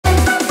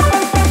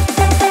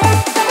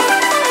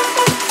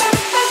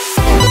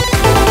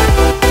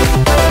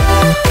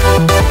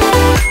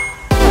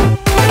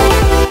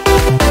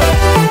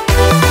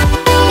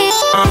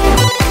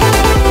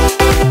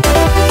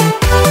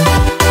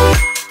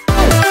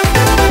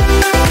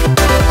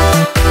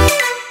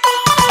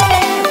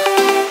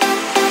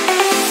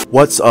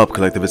What's up,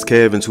 collective? It's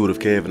Kev,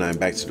 IntuitiveKev, and I'm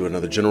back to do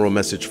another general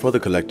message for the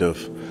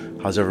collective.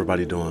 How's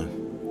everybody doing?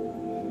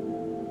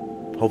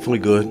 Hopefully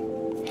good.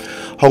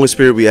 Holy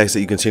Spirit, we ask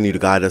that you continue to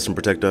guide us and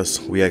protect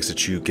us. We ask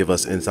that you give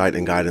us insight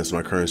and guidance in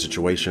our current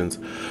situations.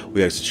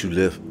 We ask that you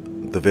lift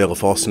the veil of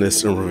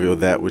falseness and reveal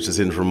that which is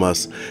hidden from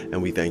us.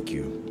 And we thank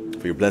you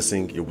for your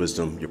blessing, your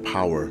wisdom, your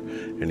power,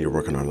 and your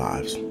work in our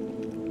lives.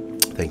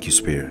 Thank you,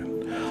 Spirit.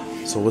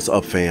 So what's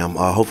up, fam?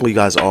 Hopefully you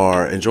guys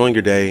are enjoying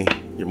your day,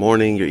 your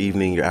morning, your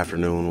evening, your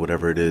afternoon,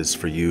 whatever it is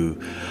for you.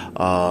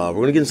 We're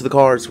going to get into the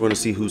cards. We're going to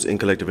see who's in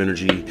collective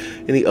energy,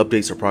 any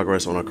updates or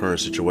progress on our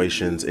current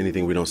situations,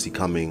 anything we don't see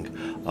coming,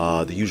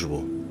 the usual.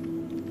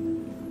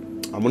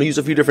 I'm going to use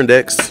a few different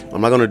decks.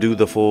 I'm not going to do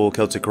the full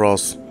Celtic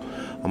Cross.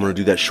 I'm going to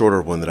do that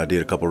shorter one that I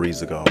did a couple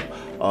reads ago.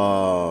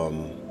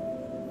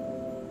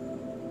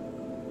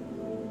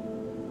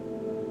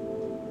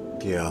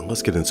 Yeah,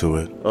 let's get into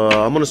it.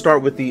 I'm going to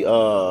start with the,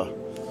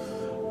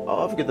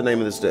 I forget the name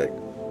of this deck.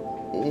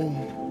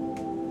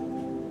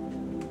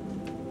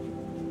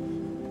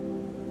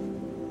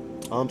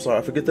 I'm sorry,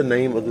 I forget the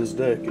name of this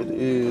deck. It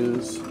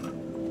is...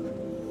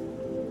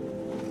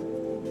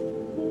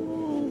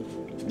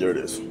 There it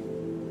is.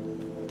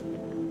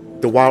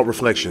 The Wild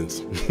Reflections.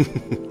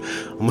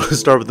 I'm going to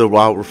start with the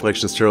Wild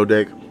Reflections Tarot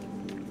deck.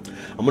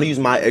 I'm going to use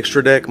my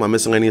extra deck, my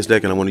miscellaneous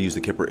deck, and I want to use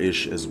the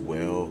Kipper-ish as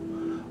well.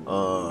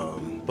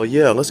 But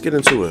yeah, let's get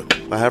into it.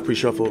 I have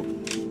pre-shuffled.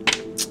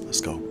 Let's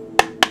go.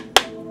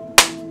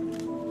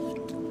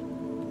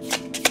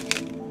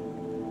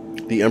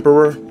 The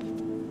Emperor.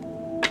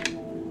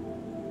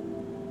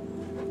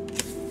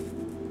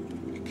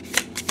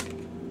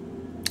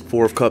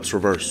 Four of Cups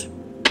reverse.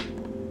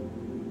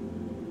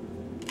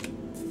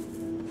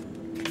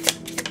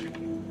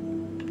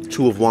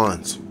 Two of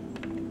Wands.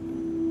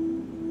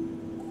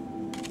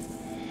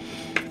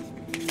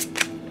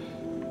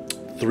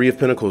 Three of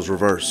Pentacles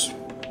reverse.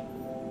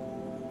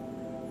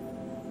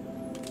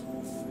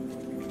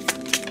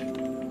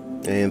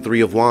 And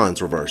Three of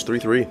Wands reverse.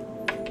 3-3.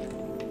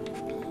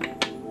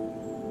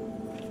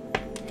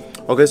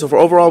 Okay, so for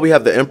overall we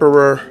have the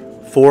Emperor,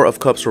 Four of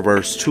Cups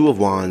reverse, Two of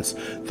Wands,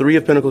 Three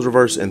of Pentacles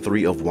reverse, and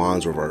Three of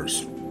Wands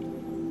reverse.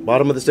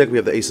 Bottom of this deck we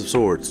have the Ace of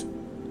Swords.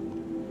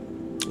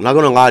 I'm not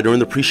gonna lie, during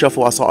the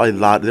pre-shuffle I saw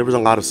there was a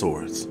lot of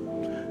swords.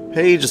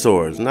 Page of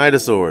Swords, Knight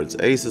of Swords,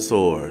 Ace of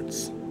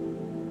Swords,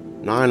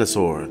 Nine of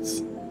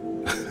Swords.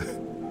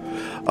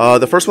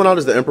 The first one out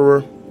is the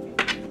Emperor.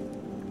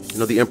 You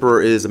know, the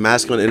Emperor is a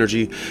masculine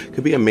energy.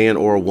 Could be a man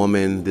or a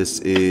woman. This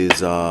is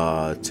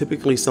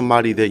typically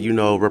somebody that, you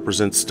know,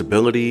 represents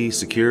stability,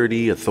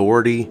 security,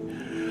 authority.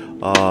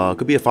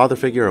 Could be a father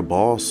figure, a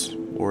boss,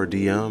 or a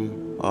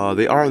DM.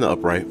 They are in the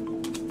upright.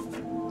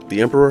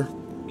 The Emperor.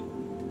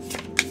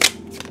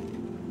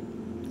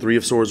 Three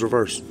of Swords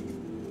reverse.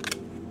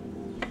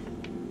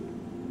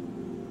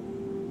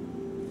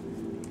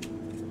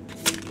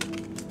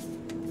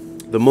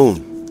 The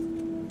Moon.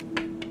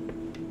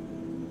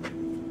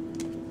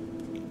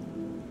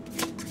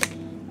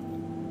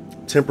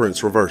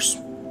 Temperance reverse.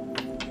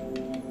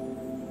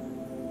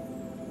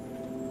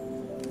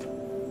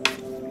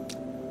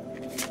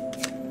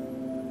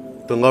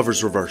 The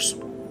Lovers reverse.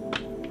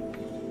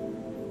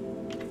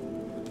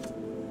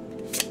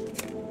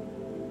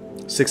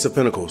 Six of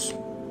Pentacles.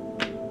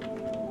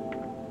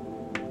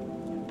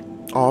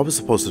 Oh, I was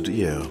supposed to do,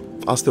 yeah.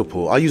 I'll still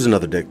pull. I'll use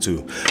another deck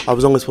too. I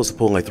was only supposed to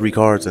pull like 3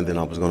 cards and then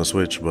I was going to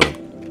switch, but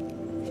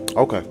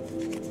okay.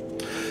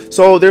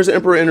 So there's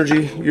Emperor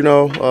energy, you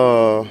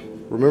know,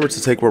 remember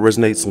to take what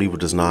resonates, leave what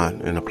does not,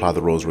 and apply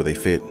the roles where they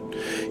fit.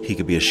 He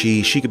could be a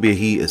she could be a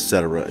he,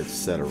 etc.,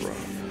 etc.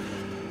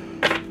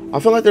 I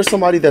feel like there's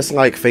somebody that's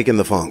like faking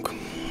the funk.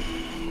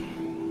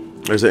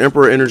 There's an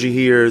Emperor energy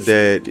here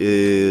that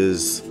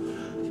is,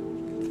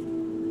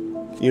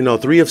 you know,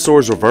 Three of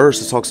Swords reverse.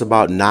 It talks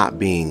about not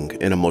being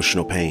in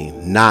emotional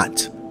pain,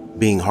 not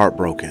being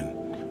heartbroken,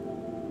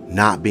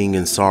 not being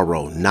in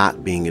sorrow,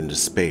 not being in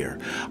despair.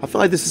 I feel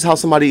like this is how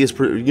somebody is,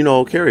 you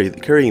know,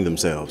 carrying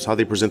themselves, how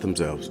they present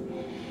themselves.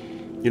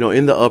 You know,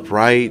 in the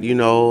upright, you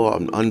know,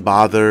 I'm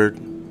unbothered.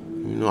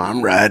 You know,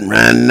 I'm riding,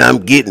 I'm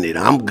getting it.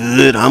 I'm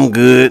good. I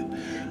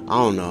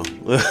don't know.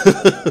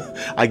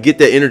 I get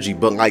that energy,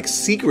 but like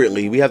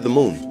secretly, we have the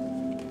Moon.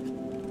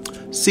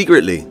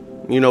 Secretly,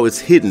 you know, it's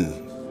hidden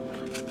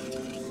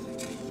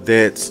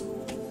that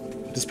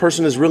this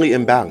person is really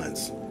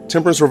imbalanced.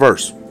 Temperance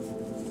reverse.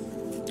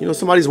 You know,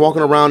 somebody's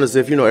walking around as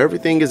if, you know,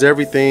 everything is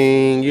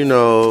everything, you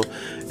know,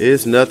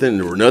 it's nothing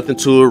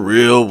to a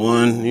real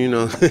one, you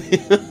know.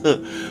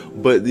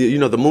 But, you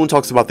know, the Moon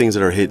talks about things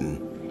that are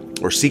hidden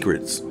or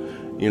secrets.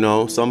 You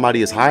know,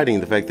 somebody is hiding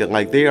the fact that,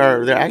 like,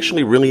 they're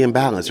actually really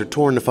imbalanced. They're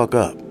torn the fuck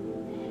up.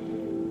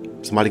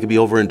 Somebody could be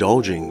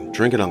overindulging,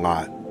 drinking a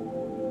lot,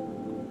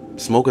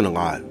 smoking a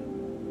lot,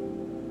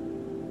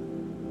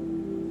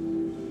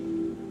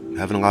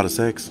 having a lot of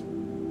sex,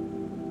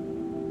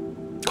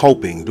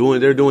 coping,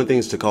 they're doing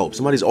things to cope.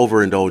 Somebody's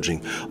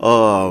overindulging.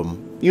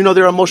 You know,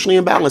 they're emotionally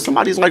imbalanced.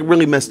 Somebody's like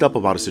really messed up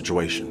about a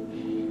situation.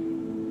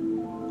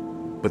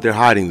 But they're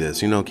hiding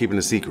this, you know, keeping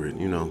a secret,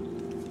 you know.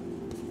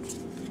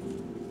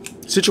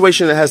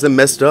 Situation that has them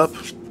messed up.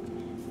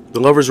 The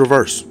Lover's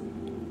reverse.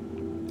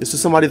 This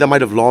is somebody that might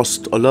have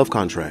lost a love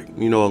contract.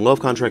 You know, a love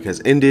contract has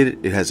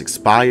ended. It has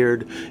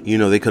expired. You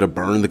know, they could have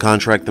burned the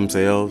contract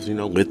themselves. You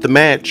know, lit the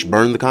match,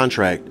 burned the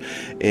contract.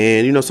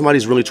 And, you know,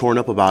 somebody's really torn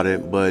up about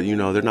it. But, you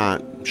know, they're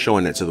not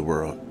showing that to the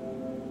world.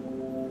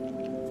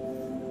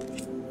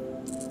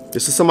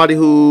 This is somebody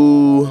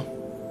who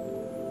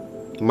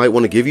might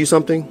want to give you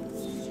something.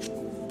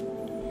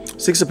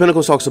 Six of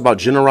Pentacles talks about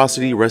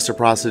generosity,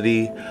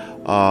 reciprocity,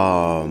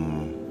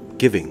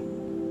 giving.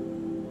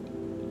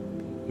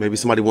 Maybe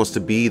somebody wants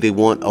to be, they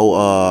want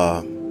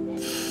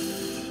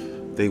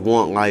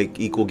like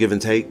equal give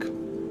and take.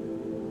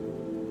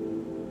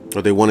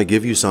 Or they want to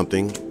give you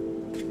something.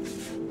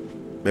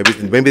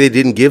 Maybe they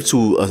didn't give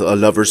to a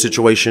lover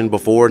situation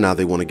before, now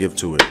they want to give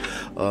to it.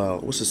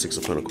 What's the Six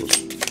of Pentacles?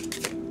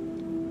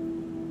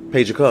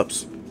 Page of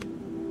Cups.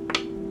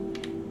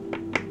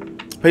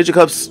 Page of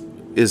Cups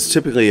is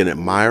typically an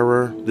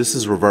admirer. This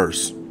is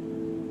reverse.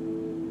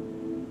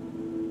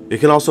 It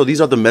can also, these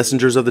are the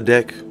messengers of the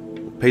deck.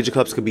 Page of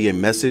Cups could be a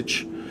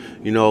message.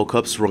 You know,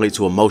 cups relate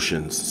to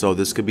emotions. So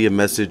this could be a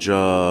message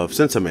of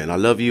sentiment. I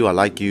love you. I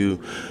like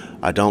you.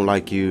 I don't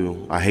like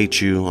you. I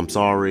hate you. I'm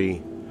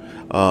sorry.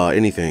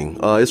 Anything.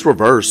 It's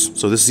reverse.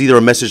 So this is either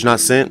a message not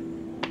sent.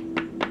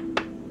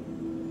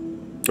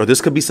 Or this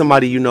could be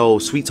somebody, you know,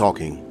 sweet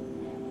talking.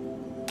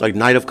 Like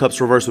Knight of Cups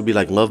reverse would be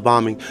like love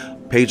bombing.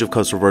 Page of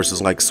Cups reverse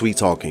is like sweet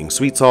talking.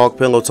 Sweet talk,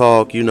 pillow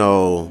talk, you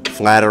know,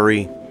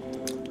 flattery.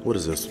 What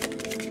is this?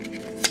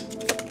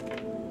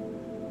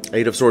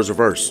 Eight of Swords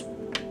reverse.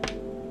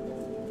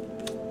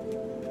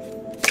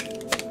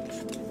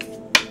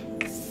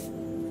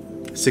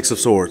 Six of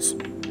Swords.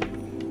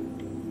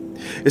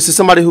 This is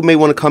somebody who may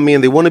want to come in.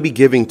 They want to be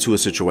giving to a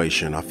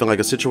situation. I feel like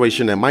a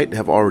situation that might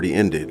have already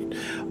ended.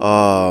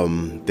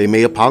 They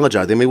may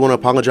apologize. They may want to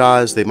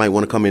apologize. They might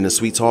want to come in and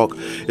sweet talk.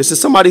 This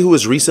is somebody who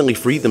has recently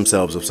freed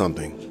themselves of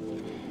something.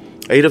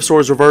 Eight of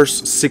Swords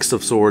reverse. Six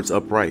of Swords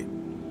upright.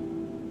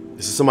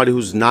 This is somebody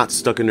who's not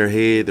stuck in their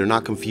head. They're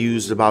not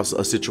confused about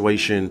a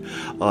situation.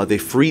 They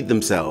freed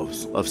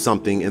themselves of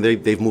something and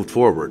they've moved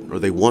forward, or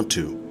they want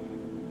to.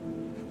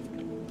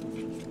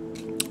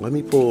 Let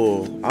me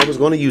pull. I was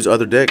going to use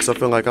other decks. I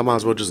feel like I might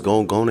as well just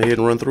go ahead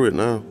and run through it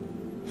now.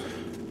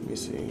 Let me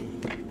see.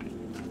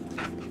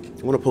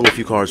 I want to pull a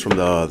few cards from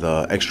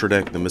the extra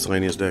deck, the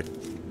miscellaneous deck.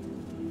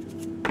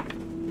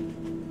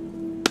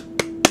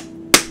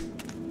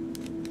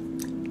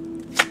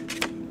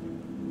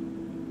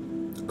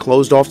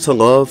 Closed off to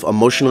love,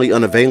 emotionally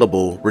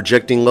unavailable,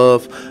 rejecting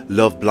love,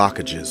 love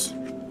blockages.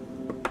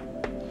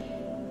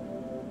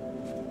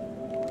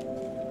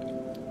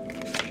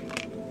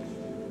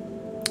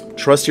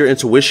 Trust your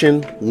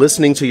intuition,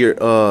 listening to your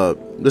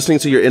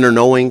inner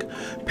knowing,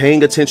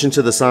 paying attention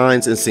to the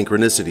signs and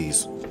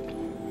synchronicities.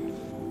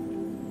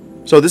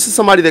 So this is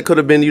somebody that could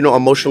have been, you know,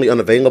 emotionally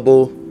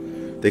unavailable.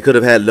 They could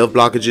have had love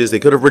blockages. They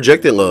could have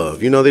rejected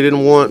love. You know, they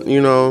didn't want,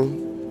 you know,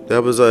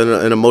 that was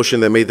an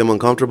emotion that made them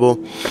uncomfortable.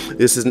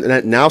 This is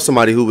now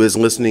somebody who is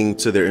listening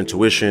to their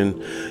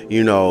intuition,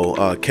 you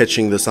know,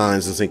 catching the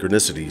signs and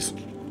synchronicities.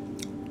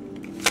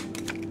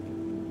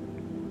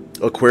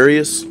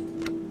 Aquarius,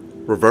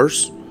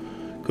 reverse.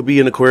 Could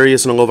be an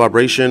Aquarius in a low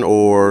vibration,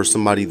 or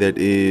somebody that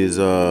is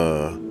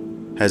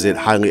has it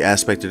highly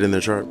aspected in their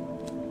chart.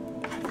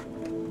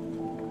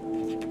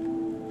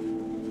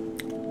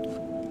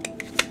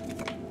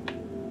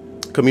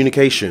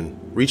 Communication,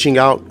 reaching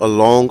out a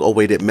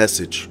long-awaited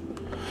message.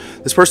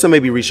 This person may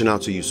be reaching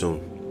out to you soon.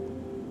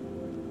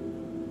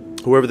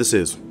 Whoever this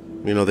is,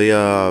 you know,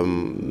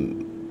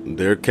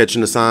 they're catching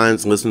the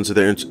signs, listening to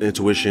their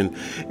intuition,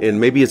 and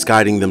maybe it's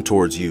guiding them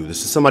towards you.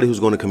 This is somebody who's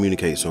going to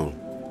communicate soon.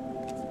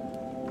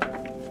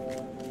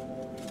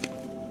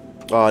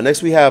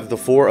 Next we have the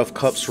Four of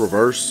Cups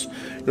reverse.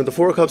 You know, the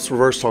Four of Cups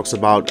reverse talks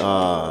about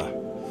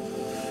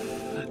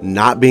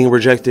not being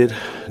rejected,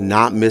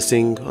 not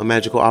missing a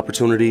magical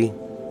opportunity,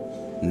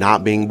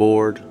 not being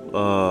bored.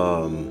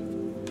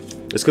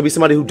 This could be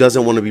somebody who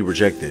doesn't want to be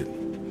rejected.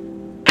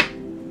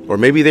 Or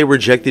maybe they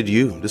rejected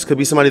you. This could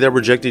be somebody that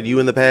rejected you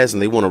in the past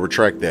and they want to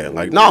retract that.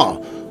 Like,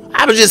 no,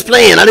 I was just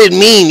playing. I didn't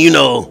mean, you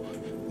know,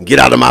 get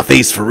out of my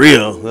face for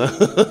real.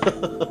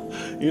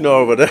 You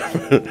know, or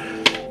whatever.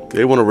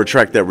 They want to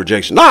retract that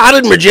rejection. No, I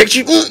didn't reject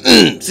you.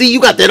 See,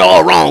 you got that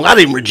all wrong. I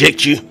didn't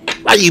reject you.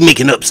 Why are you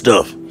making up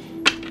stuff?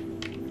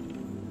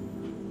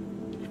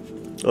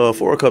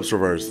 Four of Cups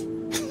reverse.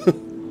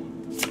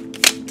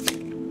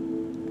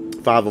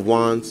 Five of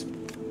Wands.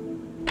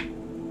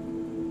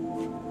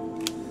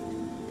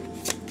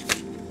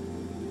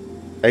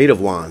 Eight of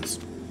Wands.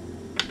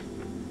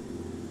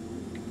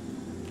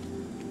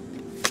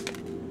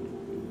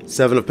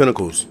 Seven of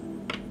Pentacles.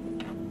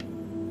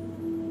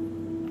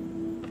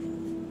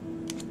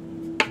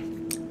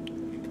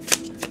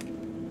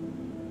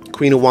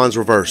 Queen of Wands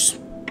reverse.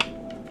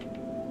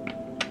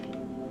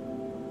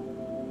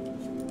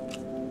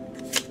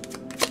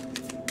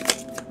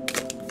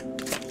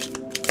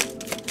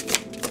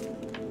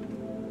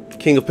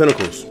 King of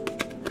Pentacles.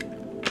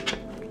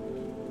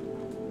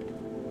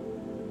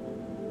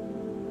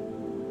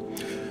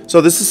 So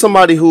this is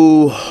somebody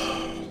who,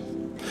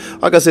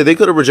 like I said, they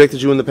could have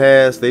rejected you in the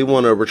past. They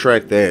want to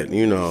retract that,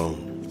 you know.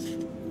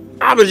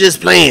 I was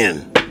just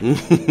playing.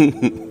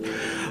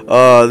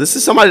 This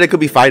is somebody that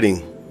could be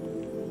fighting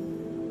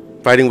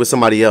with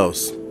somebody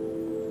else.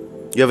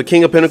 You have a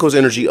King of Pentacles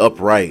energy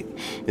upright,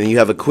 and you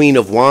have a Queen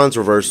of Wands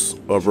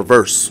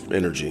reverse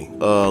energy.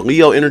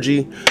 Leo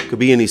energy could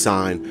be any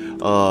sign.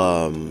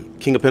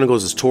 King of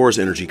Pentacles is Taurus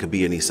energy, could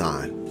be any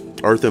sign.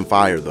 Earth and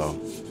fire, though.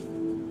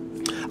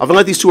 I feel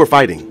like these two are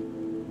fighting.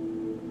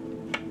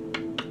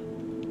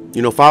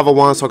 You know, Five of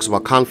Wands talks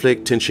about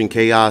conflict, tension,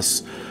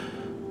 chaos.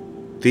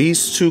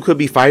 These two could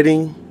be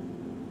fighting.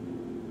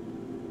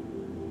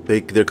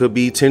 There could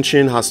be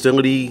tension,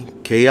 hostility,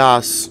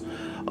 chaos.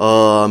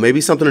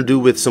 Maybe something to do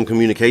with some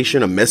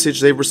communication, a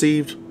message they've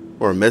received,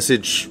 or a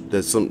message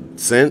that's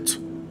sent.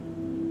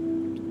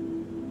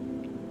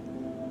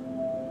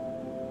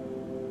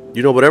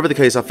 You know, whatever the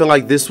case, I feel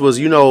like this was,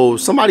 you know,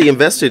 somebody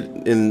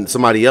invested in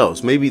somebody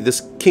else. Maybe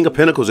this King of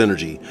Pentacles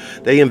energy.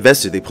 They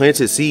invested. They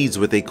planted seeds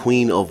with a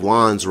Queen of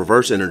Wands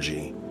reverse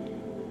energy.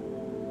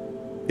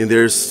 And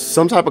there's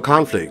some type of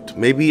conflict.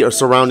 Maybe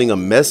surrounding a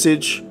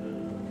message.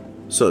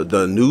 So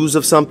the news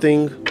of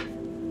something.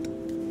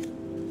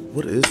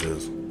 What is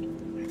this?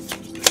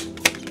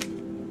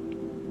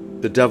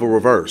 The Devil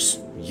reverse.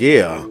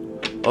 Yeah.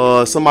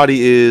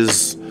 Somebody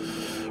is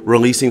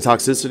releasing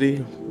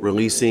toxicity,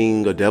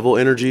 releasing a devil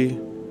energy,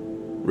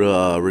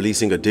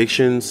 releasing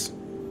addictions,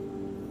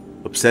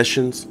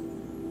 obsessions.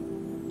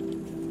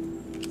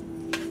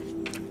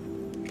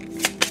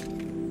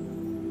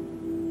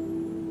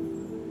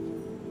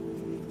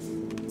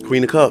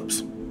 Queen of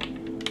Cups.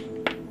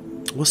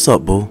 What's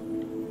up, boo?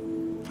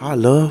 Hi,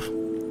 love.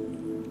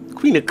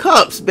 Queen of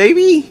Cups,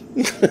 baby.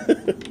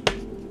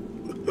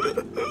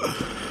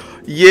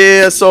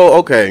 Yeah, so,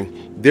 okay.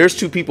 There's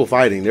two people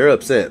fighting. They're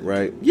upset,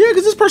 right? Yeah,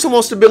 because this person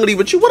wants stability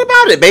with you. What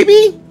about it,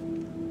 baby?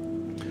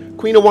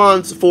 Queen of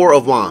Wands, Four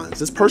of Wands.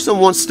 This person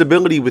wants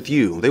stability with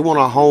you. They want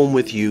a home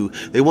with you.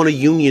 They want a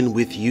union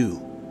with you.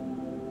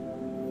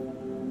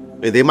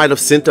 And they might have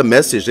sent a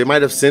message. They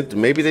might have sent,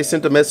 maybe they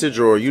sent a message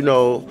or, you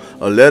know,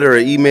 a letter or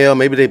email.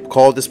 Maybe they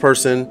called this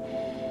person.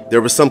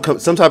 There was some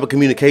type of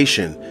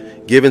communication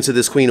given to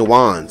this Queen of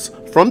Wands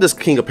from this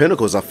King of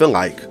Pentacles. I feel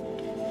like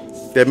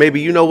that maybe,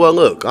 you know what,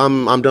 look,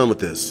 I'm done with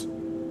this.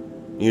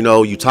 You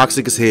know, you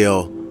toxic as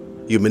hell,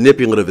 you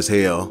manipulative as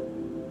hell,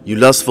 you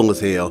lustful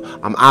as hell.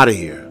 I'm out of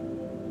here.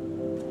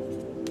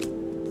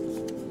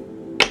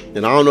 And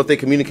I don't know if they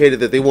communicated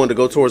that they wanted to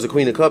go towards the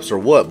Queen of Cups or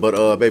what,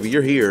 but baby,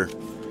 you're here.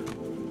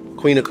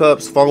 Queen of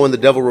Cups following the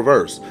Devil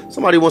reverse.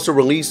 Somebody wants to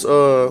release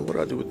what do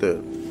I do with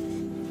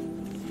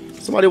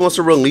that? Somebody wants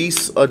to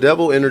release a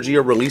devil energy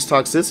or release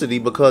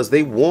toxicity because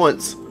they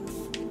want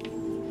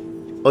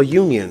a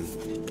union.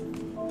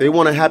 They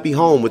want a happy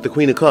home with the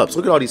Queen of Cups.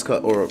 Look at all these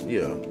cups, or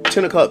yeah,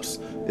 Ten of Cups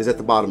is at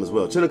the bottom as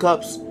well. Ten of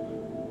Cups,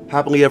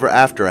 happily ever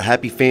after, a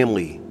happy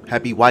family,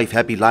 happy wife,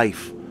 happy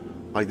life.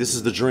 Like, this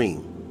is the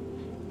dream.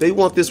 They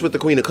want this with the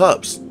Queen of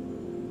Cups,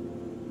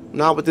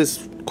 not with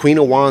this Queen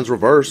of Wands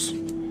reverse,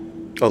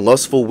 a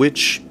lustful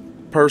witch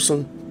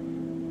person.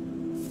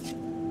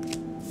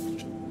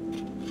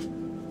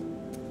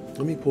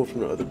 Let me pull from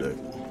the other deck.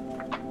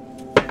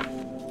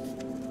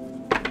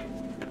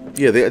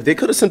 Yeah, they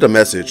could have sent a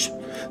message.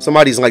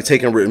 Somebody's like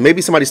taking,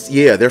 maybe somebody's,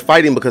 yeah, they're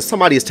fighting because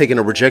somebody is taking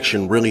a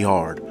rejection really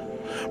hard.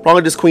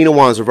 Probably this Queen of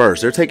Wands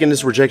reverse. They're taking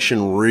this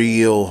rejection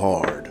real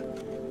hard.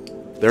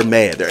 They're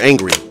mad. They're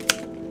angry.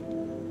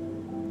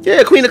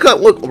 Yeah, Queen of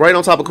Cups. Look, right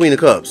on top of Queen of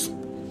Cups.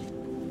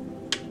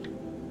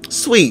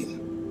 Sweet.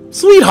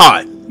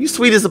 Sweetheart. You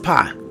sweet as a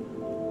pie.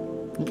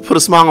 Put a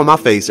smile on my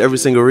face every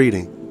single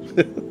reading.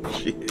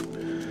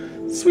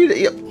 Sweet.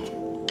 Yep.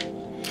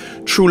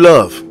 True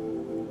love.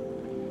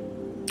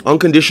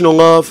 Unconditional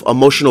love,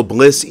 emotional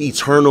bliss,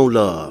 eternal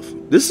love.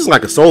 This is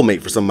like a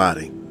soulmate for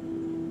somebody.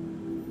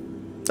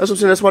 That's what I'm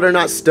saying. That's why they're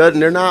not studying.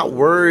 They're not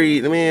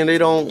worried. Man, they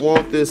don't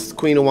want this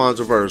Queen of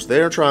Wands reverse.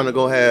 They're trying to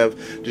go have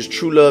this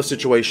true love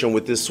situation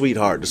with this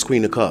sweetheart, this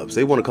Queen of Cups.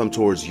 They want to come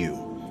towards you.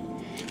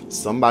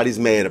 Somebody's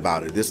mad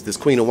about it. This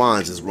Queen of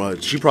Wands is,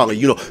 she probably,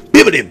 you know,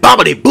 bibbity,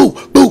 bobbity, boo,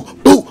 boo,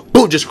 boo,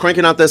 boo, just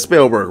cranking out that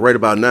spell work right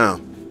about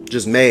now.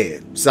 Just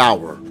mad,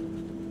 sour.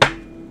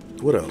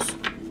 What else?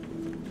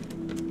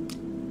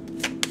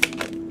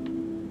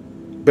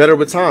 Better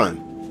with time.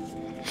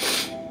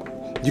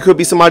 You could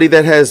be somebody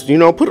that has, you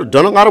know,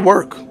 done a lot of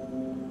work.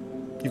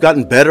 You've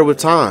gotten better with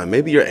time.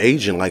 Maybe you're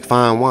aging like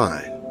fine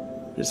wine.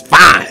 Just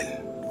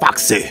fine,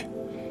 foxy.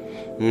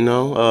 You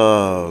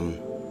know,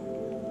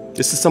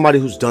 this is somebody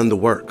who's done the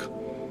work.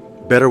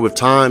 Better with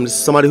time. This is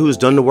somebody who's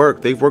done the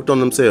work. They've worked on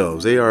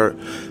themselves. They are,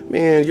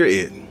 man, you're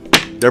it.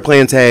 They're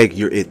playing tag.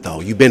 You're it,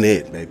 though. You've been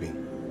it, baby.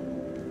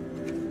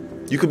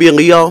 You could be a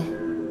Leo.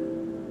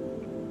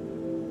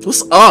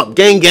 What's up,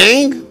 gang,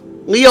 gang?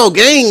 Leo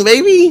gang,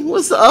 baby.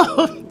 What's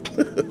up?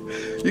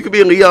 You could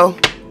be a Leo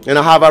in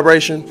a high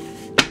vibration.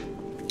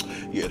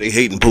 Yeah, they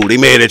hating Pooh. They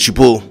mad at you,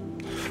 Pooh.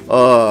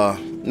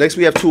 Next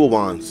we have Two of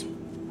Wands.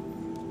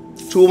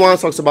 Two of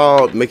Wands talks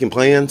about making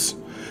plans,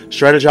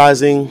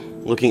 strategizing,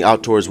 Looking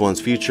out towards one's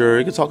future.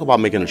 You could talk about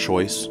making a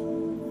choice.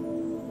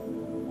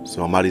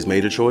 Somebody's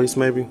made a choice,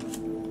 maybe.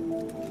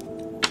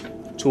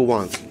 Two of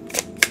Wands.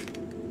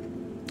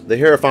 The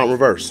Hierophant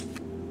reverse.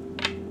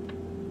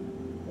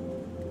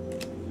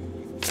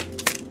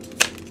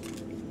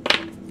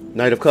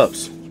 Knight of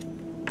Cups.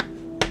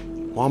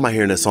 Why am I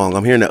hearing that song?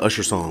 I'm hearing that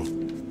Usher song.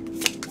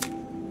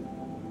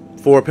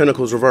 Four of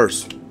Pentacles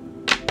reverse.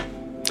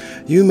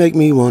 You make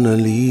me wanna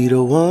lead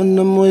a one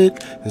I'm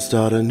with and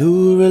start a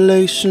new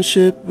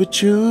relationship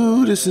with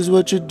you. This is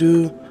what you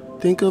do.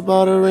 Think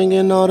about a ring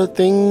and all the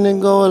things that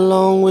go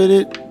along with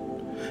it.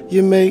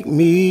 You make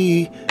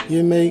me.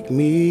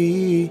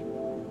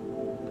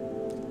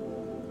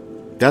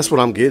 That's what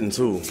I'm getting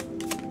to.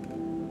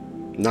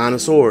 Nine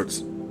of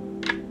Swords.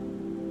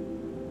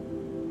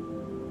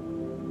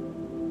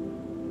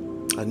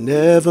 I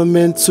never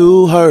meant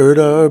to hurt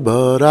her,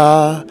 but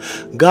I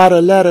gotta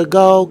let her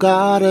go,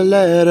 gotta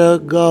let her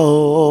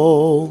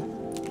go.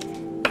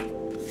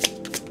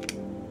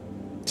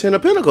 Ten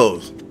of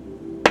Pentacles.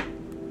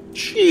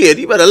 Shit,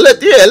 you better let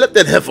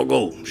that heifer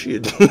go.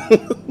 Shit.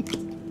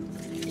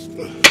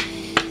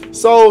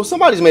 So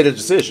somebody's made a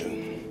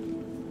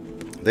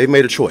decision. They've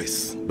made a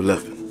choice,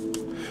 beloved.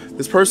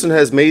 This person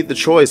has made the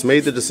choice,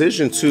 made the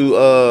decision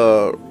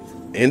to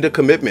end a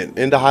commitment,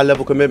 end a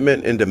high-level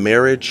commitment, end a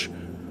marriage.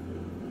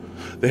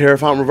 The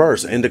Hierophant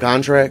reverse, end a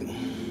contract.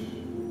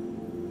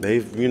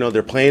 They've,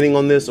 they're planning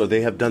on this, or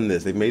they have done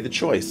this. They've made the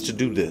choice to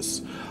do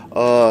this.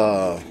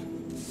 I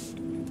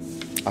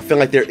feel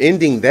like they're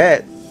ending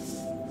that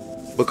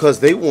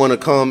because they want to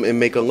come and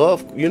make a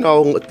love,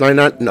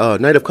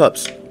 Knight of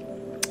Cups.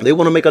 They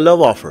want to make a love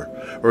offer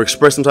or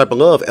express some type of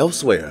love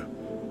elsewhere.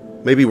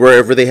 Maybe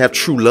wherever they have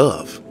true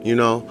love,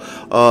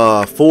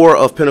 Four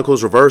of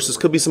Pentacles reverse. This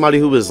could be somebody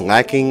who is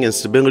lacking in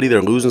stability.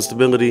 They're losing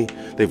stability.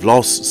 They've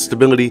lost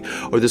stability.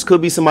 Or this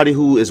could be somebody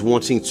who is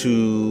wanting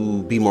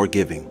to be more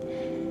giving.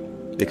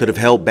 They could have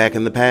held back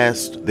in the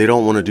past. They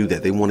don't want to do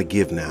that. They want to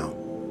give now.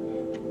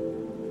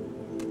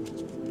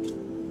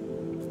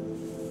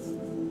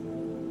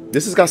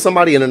 This has got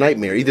somebody in a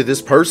nightmare. Either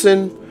this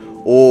person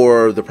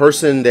or the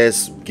person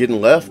that's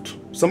getting left.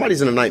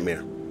 Somebody's in a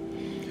nightmare.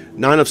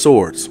 Nine of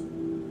Swords.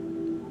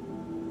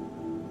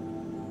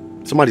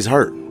 Somebody's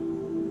hurt.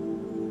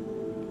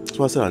 That's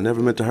why I said I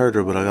never meant to hurt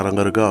her, but I gotta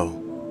let her go.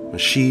 And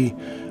she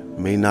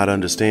may not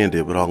understand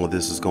it, but all of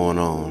this is going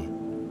on.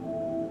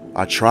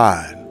 I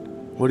tried.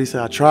 What did he say?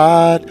 I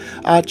tried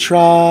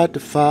to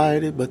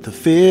fight it, but the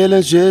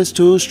feeling's just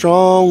too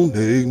strong.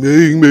 Make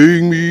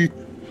me.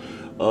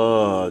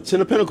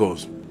 Ten of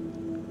Pentacles.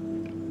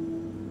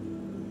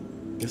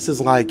 This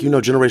is like,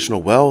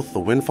 generational wealth, the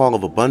windfall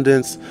of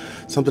abundance,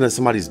 something that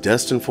somebody's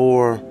destined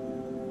for.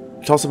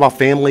 It talks about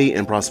family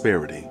and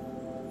prosperity.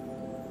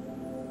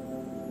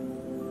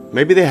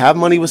 Maybe they have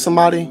money with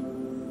somebody.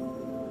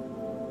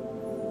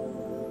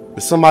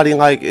 Is somebody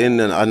like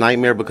in a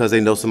nightmare because they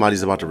know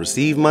somebody's about to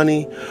receive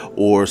money,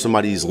 or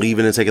somebody's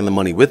leaving and taking the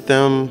money with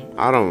them?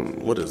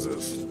 What is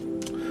this?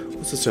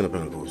 What's this Ten of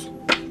Pentacles?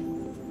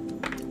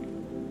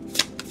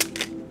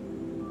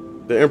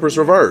 The Empress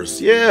reverse.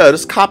 Yeah,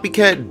 this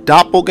copycat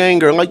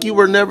doppelganger. Like you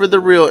were never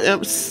the real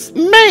ma'am.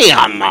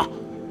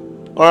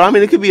 Or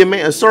it could be a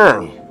man,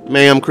 sir,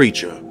 ma'am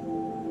creature.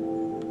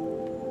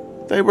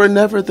 They were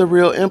never the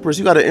real empress.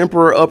 You got an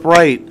emperor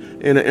upright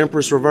and an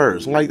empress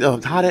reverse. Like,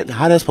 how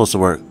that supposed to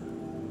work?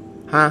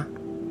 Huh?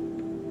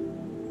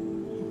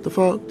 What the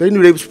fuck? They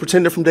knew they was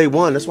pretending from day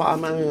one. That's why I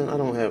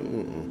don't have.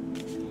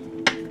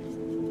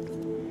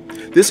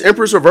 This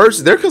empress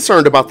reverse, they're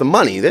concerned about the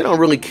money. They don't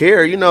really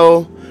care,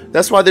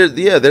 That's why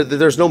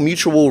there's no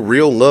mutual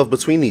real love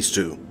between these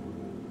two.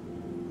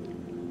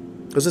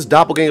 Because this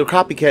doppelganger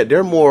copycat,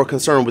 they're more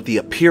concerned with the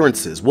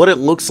appearances, what it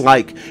looks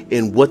like,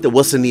 and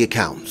what's in the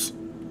accounts.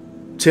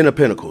 Ten of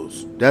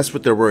Pentacles. That's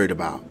what they're worried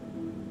about.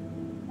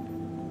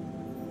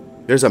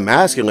 There's a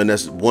masculine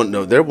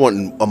they're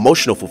wanting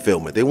emotional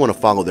fulfillment. They want to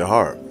follow their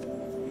heart.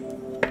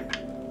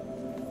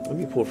 Let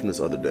me pull from this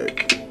other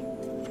deck.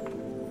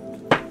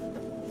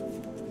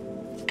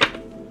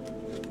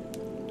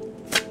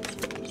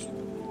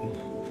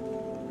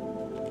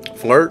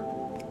 Flirt.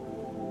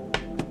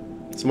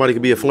 Somebody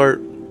could be a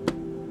flirt.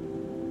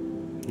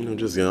 I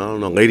don't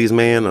know, ladies'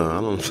 man.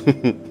 I don't.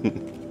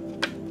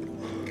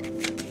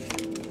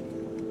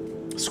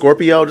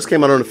 Scorpio just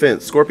came out on the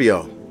fence.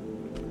 Scorpio.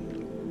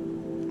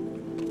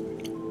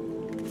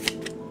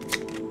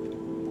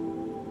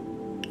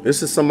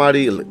 This is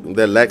somebody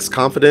that lacks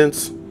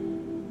confidence.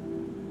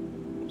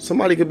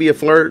 Somebody could be a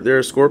flirt. They're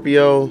a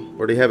Scorpio,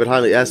 or they have it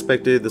highly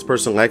aspected. This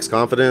person lacks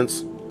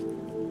confidence.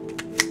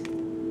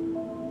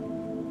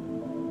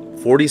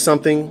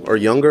 40-something or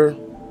younger.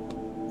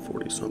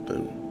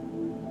 40-something.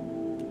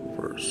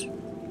 Verse.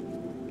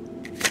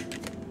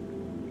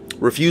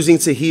 Refusing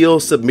to heal,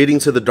 submitting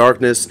to the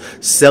darkness,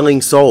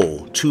 selling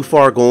soul, too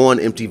far gone,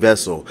 empty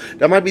vessel.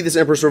 That might be this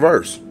Empress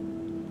reverse.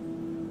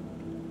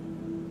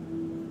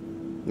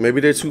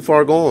 Maybe they're too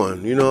far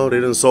gone. They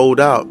done sold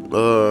out.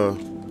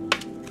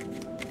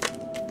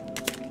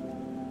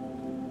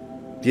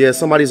 Yeah,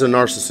 somebody's a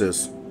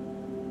narcissist.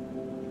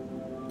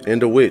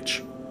 And a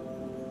witch.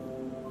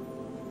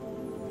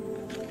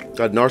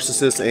 Got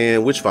narcissist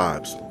and witch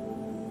vibes.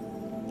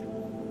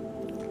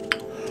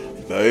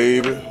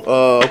 Baby.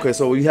 Okay,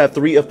 so we have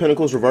 3 of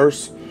Pentacles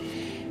reverse.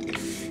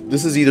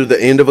 This is either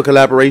the end of a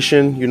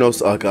collaboration, you know,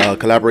 a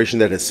collaboration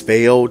that has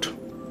failed,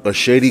 a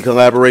shady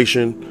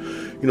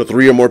collaboration, you know,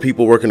 3 or more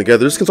people working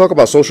together. This can talk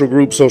about social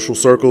groups, social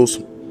circles.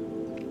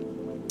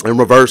 In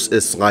reverse,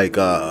 it's like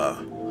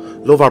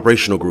low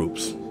vibrational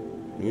groups,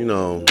 you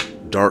know,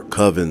 dark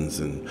covens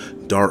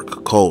and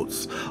dark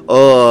cults.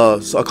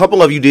 So a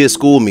couple of you did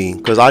school me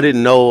because I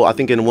didn't know. I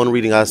think in one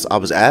reading I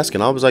was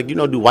asking, I was like, you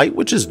know, do white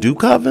witches do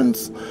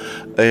covens?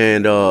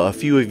 And a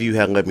few of you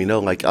had let me know,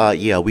 like,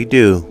 yeah, we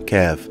do,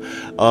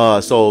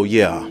 Kev. So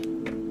yeah,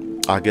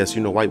 I guess,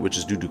 you know, white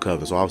witches do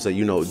covens. So I would say,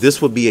 you know,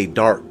 this would be a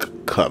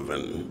dark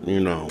coven, you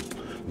know,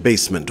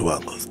 basement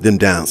dwellers, them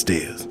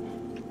downstairs.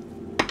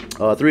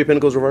 3 of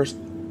Pentacles reversed.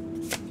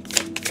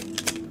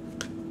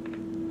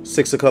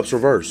 6 of Cups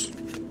reversed.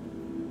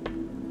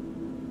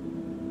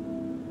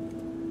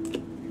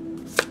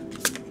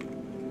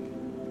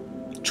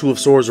 Two of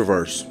Swords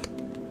reversed.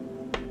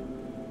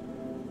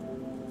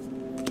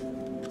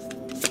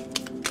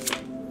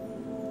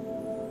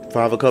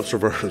 Five of Cups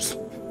reversed.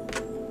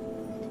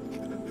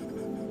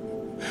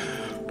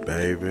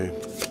 Baby.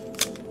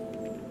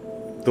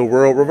 The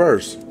World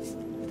reversed.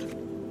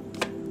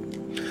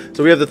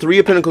 So we have the 3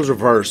 of Pentacles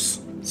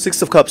reverse,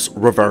 6 of Cups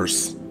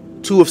reverse,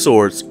 2 of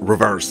Swords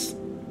reverse,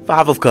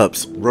 5 of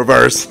Cups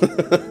reverse,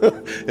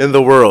 and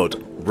the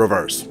World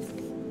reverse.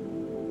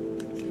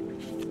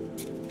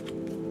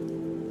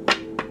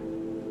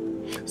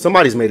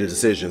 Somebody's made a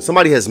decision.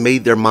 Somebody has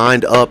made their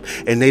mind up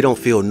and they don't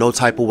feel no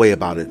type of way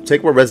about it.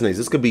 Take what resonates.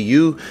 This could be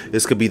you.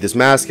 This could be this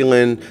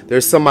masculine.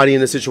 There's somebody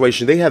in a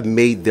situation. They have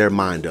made their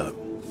mind up.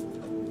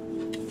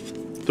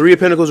 3 of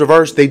Pentacles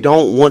reversed. They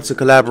don't want to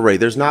collaborate.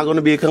 There's not going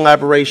to be a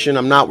collaboration.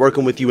 I'm not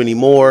working with you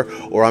anymore,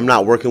 or I'm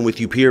not working with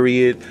you,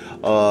 period.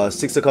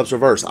 6 of Cups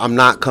reversed. I'm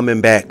not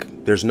coming back.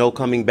 There's no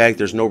coming back.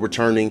 There's no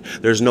returning.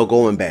 There's no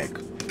going back.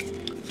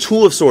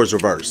 2 of Swords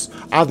reversed.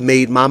 I've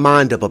made my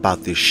mind up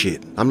about this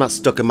shit. I'm not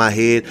stuck in my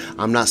head.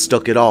 I'm not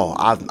stuck at all.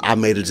 I've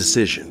made a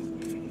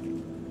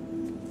decision.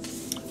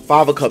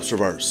 5 of Cups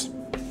reversed.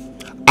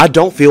 I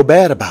don't feel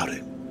bad about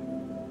it.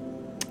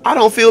 I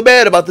don't feel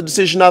bad about the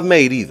decision I've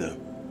made either.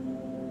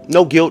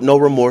 No guilt, no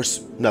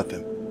remorse,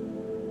 nothing.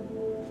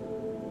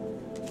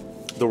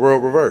 The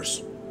World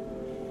reversed.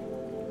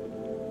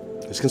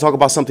 This can talk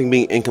about something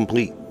being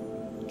incomplete,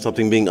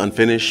 something being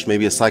unfinished,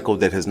 maybe a cycle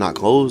that has not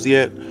closed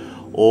yet.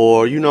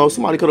 Or, you know,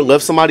 somebody could have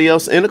left somebody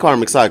else in the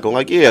karmic cycle.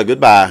 Like, yeah,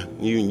 goodbye.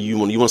 You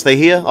want to stay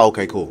here?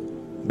 Okay, cool.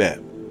 Bet.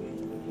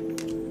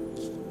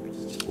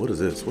 What is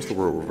this? What's the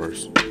World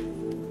reverse?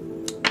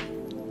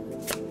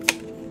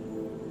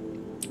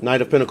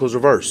 Knight of Pentacles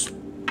reverse.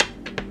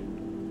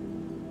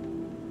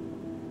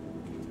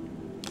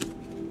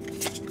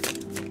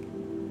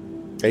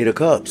 Eight of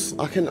Cups.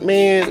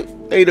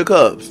 Eight of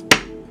Cups.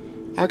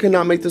 I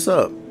cannot make this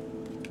up.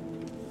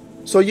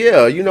 So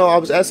yeah, you know, I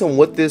was asking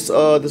what this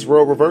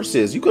World reverse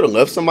is. You could have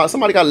left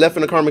somebody got left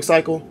in the karmic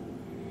cycle.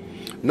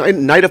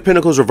 Knight of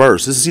Pentacles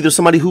reverse. This is either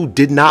somebody who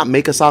did not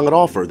make a solid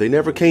offer. They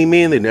never came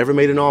in. They never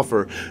made an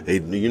offer. They,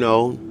 you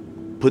know,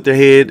 put their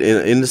head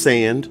in the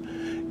sand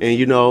and,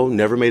 you know,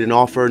 never made an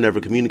offer, never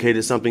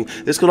communicated something.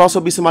 This could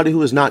also be somebody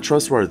who is not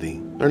trustworthy.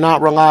 They're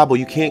not reliable.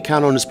 You can't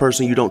count on this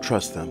person. You don't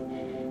trust them.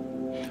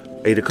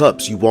 8 of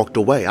Cups. You walked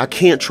away. I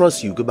can't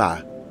trust you.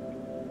 Goodbye.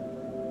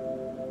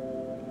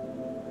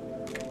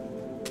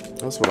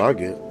 That's what I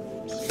get.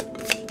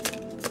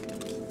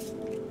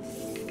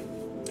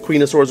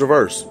 Queen of Swords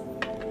reverse.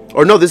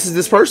 Or no, this is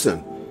this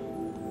person.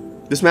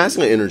 This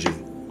masculine energy.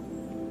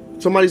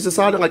 Somebody's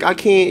decided, like, I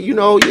can't, you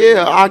know,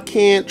 yeah, I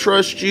can't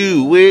trust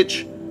you,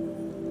 witch.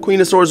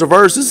 Queen of Swords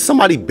reverse. This is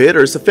somebody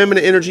bitter. It's a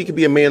feminine energy. It could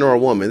be a man or a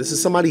woman. This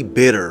is somebody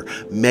bitter,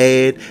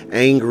 mad,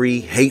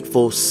 angry,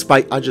 hateful,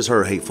 spite. I just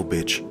heard hateful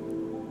bitch.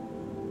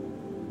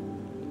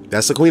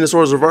 That's the Queen of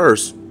Swords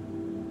reverse.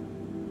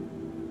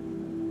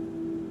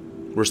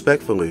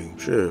 Respectfully,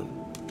 shit.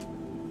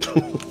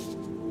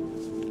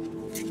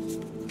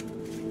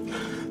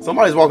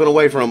 Somebody's walking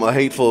away from a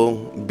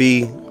hateful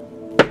B.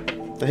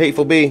 The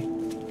hateful B.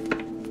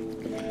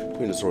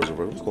 Queen of Swords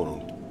reverse. What's going on?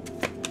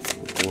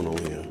 What's going on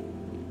here?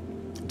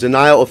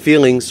 Denial of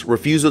feelings,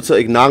 refusal to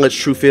acknowledge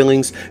true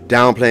feelings,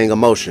 downplaying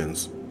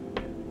emotions.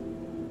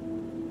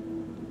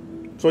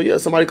 So yeah,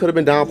 somebody could have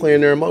been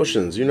downplaying their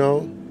emotions, you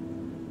know.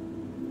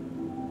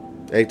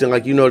 Acting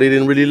like, you know, they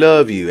didn't really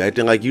love you.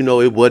 Acting like, you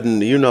know, it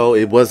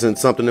wasn't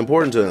something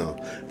important to them.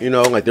 You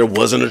know, like there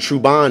wasn't a true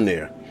bond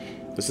there.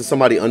 This is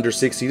somebody under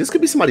 60. This could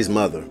be somebody's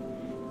mother.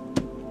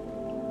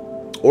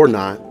 Or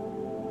not.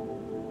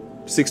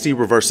 60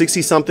 reverse.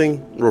 60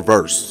 something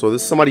reverse. So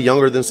this is somebody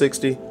younger than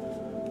 60.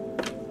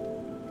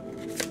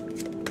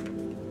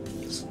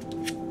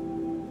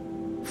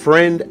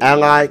 Friend,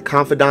 ally,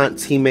 confidant,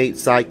 teammate,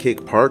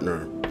 sidekick,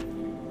 partner.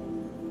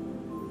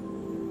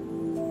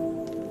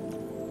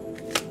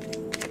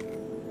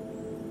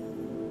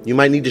 You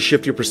might need to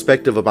shift your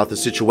perspective about the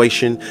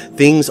situation.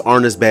 Things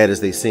aren't as bad as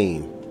they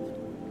seem.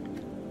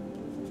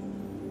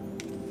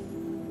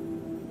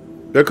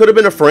 There could have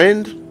been a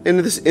friend in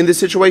this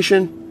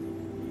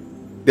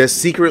situation that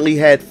secretly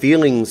had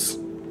feelings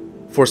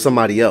for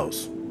somebody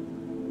else.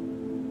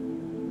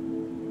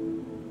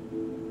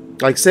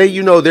 Like, say,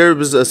 you know, there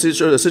was a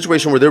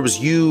situation where there was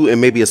you and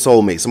maybe a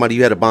soulmate, somebody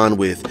you had a bond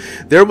with.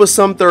 There was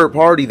some third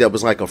party that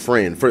was like a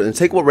friend. And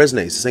take what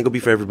resonates. This ain't gonna be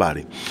for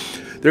everybody.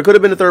 There could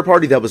have been a third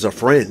party that was a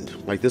friend.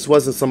 Like, this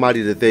wasn't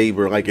somebody that they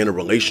were like in a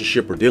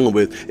relationship or dealing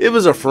with. It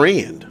was a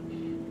friend.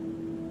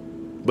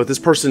 But this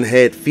person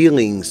had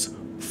feelings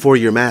for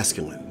your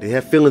masculine. They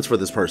had feelings for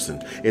this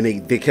person, and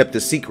they kept it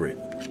secret.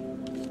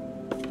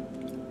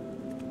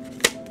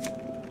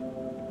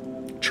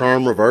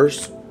 Charm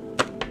reverse.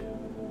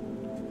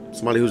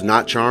 Somebody who's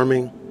not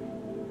charming.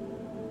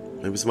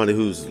 Maybe somebody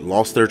who's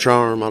lost their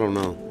charm. I don't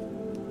know.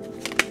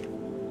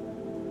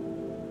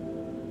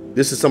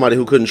 This is somebody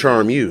who couldn't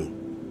charm you.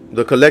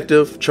 The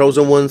collective,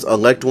 chosen ones,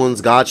 elect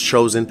ones, God's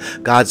chosen,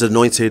 God's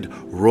anointed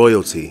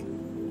royalty.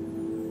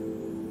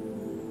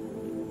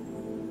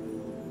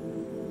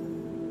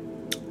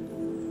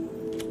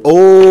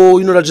 Oh,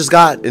 you know what I just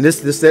got? And this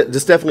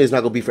definitely is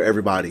not going to be for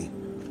everybody.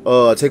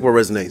 Take what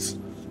resonates.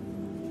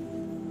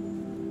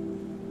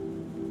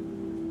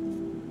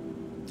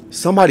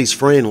 Somebody's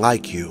friend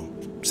like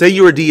you. Say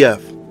you're a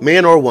DF,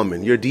 man or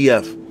woman, you're a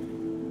DF.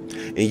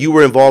 And you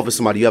were involved with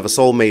somebody, you have a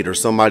soulmate or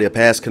somebody, a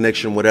past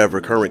connection, whatever,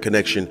 current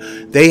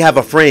connection. They have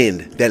a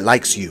friend that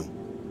likes you.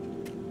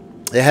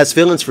 It has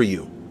feelings for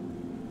you.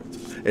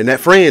 And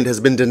that friend has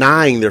been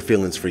denying their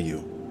feelings for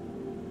you.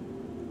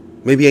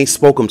 Maybe ain't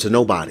spoken to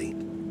nobody.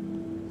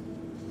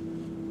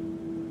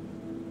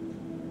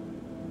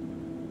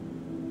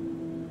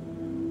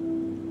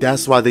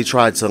 That's why they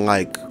tried to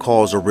like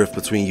cause a rift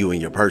between you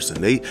and your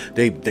person. They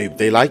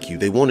like you.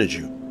 They wanted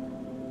you.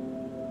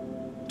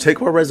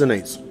 Take what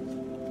resonates.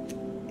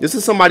 This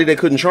is somebody that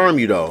couldn't charm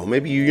you though.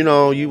 Maybe you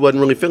know you wasn't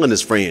really feeling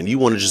this friend. You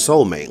wanted your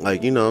soulmate.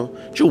 Like, you know,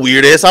 get your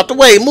weird ass out the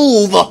way.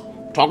 Move.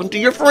 Talking to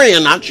your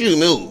friend, not you.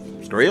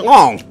 Move. Straight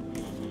along.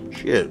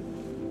 Shit.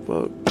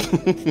 Fuck.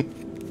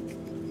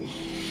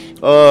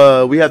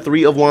 We have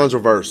Three of Wands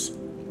reverse.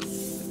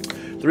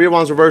 Three of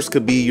Wands reverse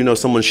could be, you know,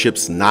 someone's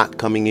ship's not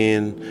coming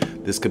in.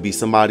 This could be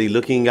somebody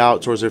looking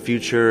out towards their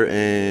future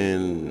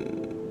and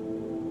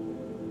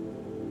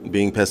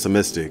being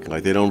pessimistic.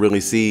 Like they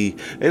don't see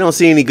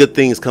any good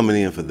things coming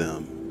in for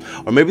them.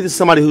 Or maybe this is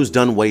somebody who's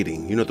done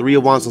waiting. You know, Three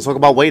of Wands, let's talk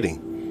about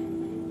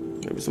waiting.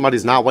 Maybe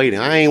somebody's not waiting.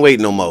 I ain't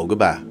waiting no more.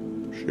 Goodbye.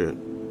 Shit.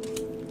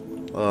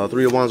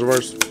 Three of Wands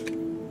reverse.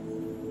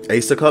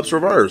 Ace of Cups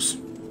reverse.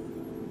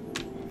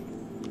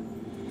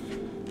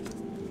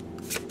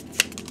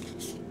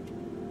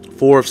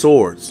 Four of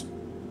Swords.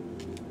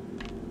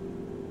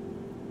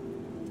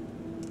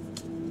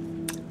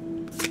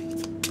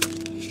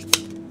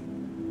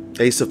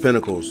 Ace of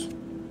Pentacles.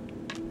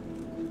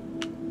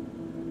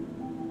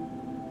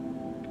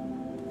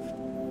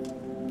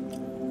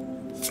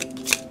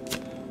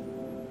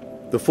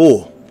 The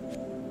Fool.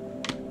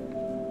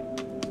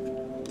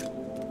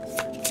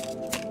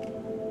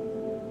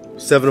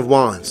 Seven of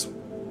Wands.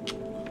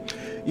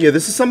 Yeah,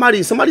 this is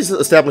somebody's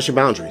establishing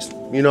boundaries.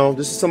 You know,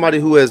 this is somebody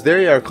who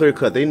they are clear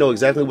cut. They know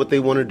exactly what they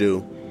want to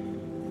do.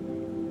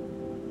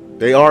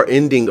 They are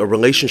ending a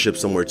relationship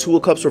somewhere. Two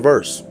of Cups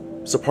reverse.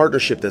 It's a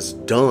partnership that's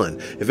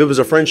done. If it was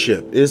a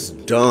friendship, it's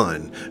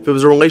done. If it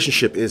was a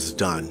relationship, it's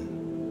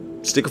done.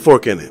 Stick a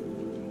fork in it.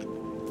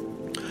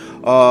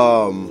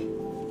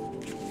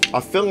 I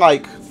feel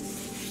like,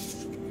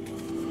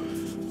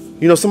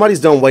 you know, somebody's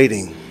done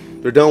waiting.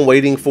 They're done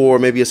waiting for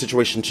maybe a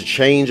situation to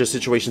change, a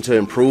situation to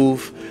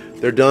improve.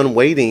 They're done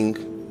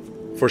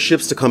waiting for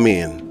ships to come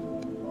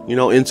in, you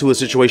know, into a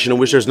situation in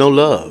which there's no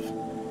love.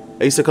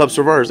 Ace of Cups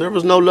reverse. There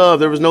was no love.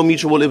 There was no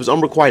mutual. It was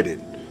unrequited,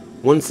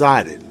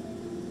 one-sided.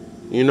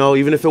 You know,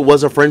 even if it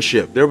was a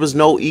friendship, there was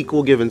no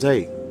equal give and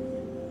take.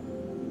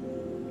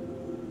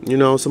 You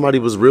know, somebody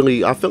was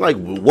really, I feel like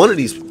one of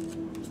these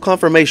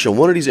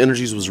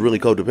energies was really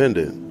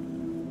codependent.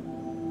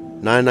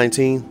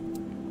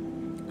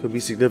 919 could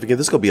be significant.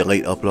 This could be a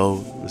late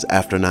upload. It's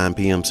after 9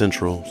 p.m.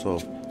 Central. So,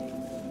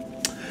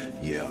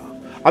 yeah.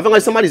 I feel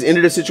like somebody's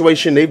ended a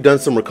situation. They've done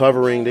some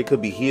recovering. They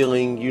could be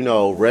healing, you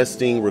know,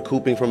 resting,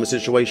 recouping from a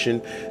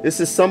situation.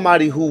 This is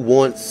somebody who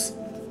wants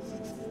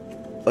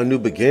a new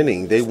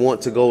beginning. They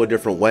want to go a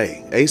different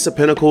way. Ace of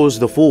Pentacles,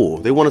 the Fool.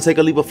 They want to take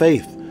a leap of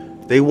faith.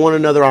 They want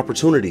another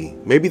opportunity.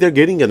 Maybe they're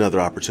getting another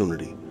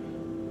opportunity.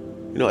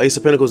 You know, Ace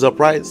of Pentacles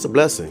upright, it's a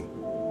blessing.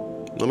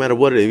 No matter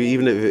what it is,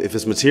 even if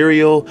it's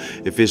material,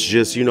 if it's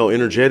just, you know,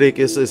 energetic,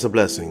 it's a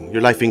blessing.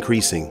 Your life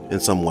increasing in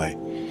some way.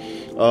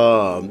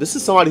 This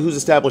is somebody who's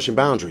establishing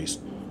boundaries.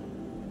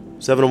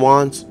 Seven of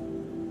Wands.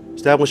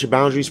 Establishing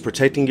boundaries,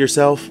 protecting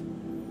yourself.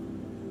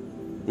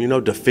 You know,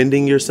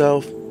 defending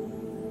yourself.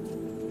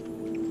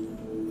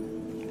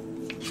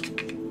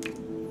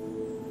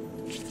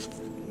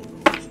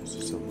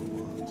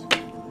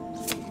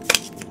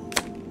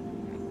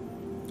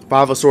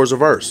 Five of Swords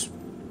reverse.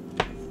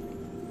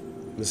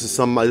 This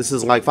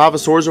is like Five of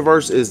Swords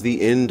reverse is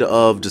the end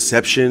of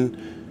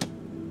deception,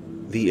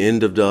 the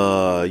end of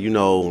the, you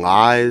know,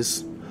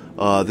 lies.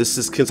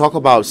 This can talk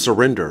about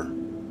surrender.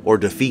 or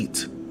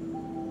defeat.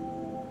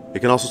 It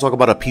can also talk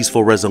about a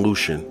peaceful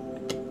resolution.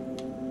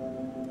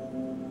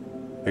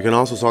 It can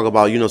also talk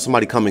about,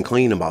 somebody coming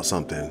clean about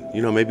something.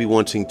 Maybe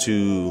wanting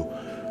to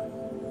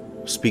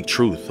speak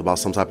truth about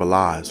some type of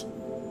lies.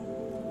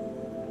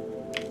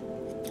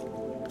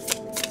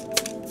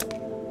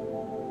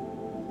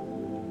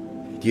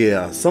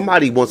 Yeah,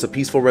 somebody wants a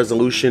peaceful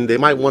resolution. They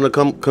might want to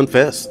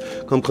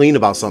come clean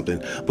about something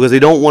because they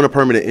don't want a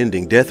permanent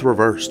ending. Death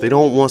reverse. They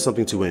don't want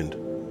something to end.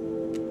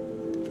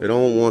 They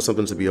don't want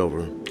something to be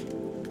over.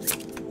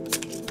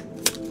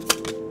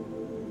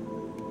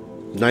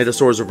 Knight of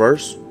Swords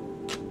reverse.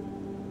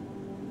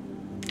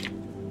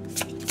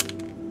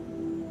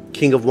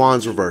 King of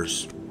Wands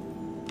reverse.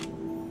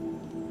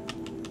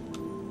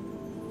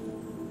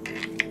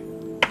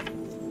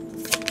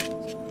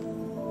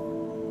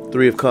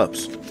 Three of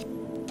Cups.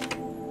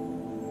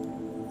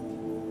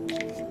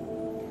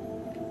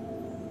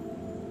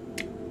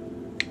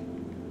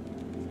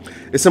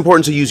 It's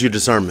important to use your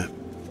discernment.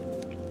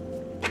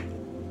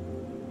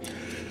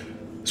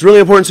 It's really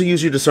important to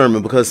use your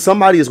discernment because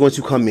somebody is going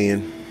to come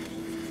in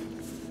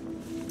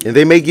and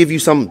they may give you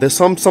some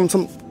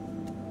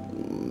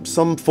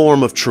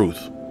form of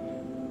truth.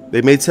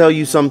 They may tell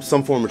you some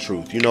form of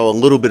truth, a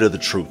little bit of the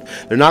truth.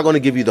 They're not going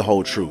to give you the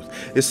whole truth.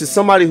 It's just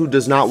somebody who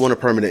does not want a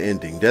permanent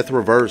ending. Death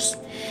reverse.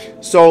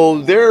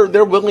 So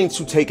they're willing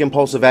to take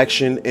impulsive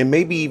action and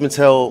maybe even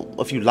tell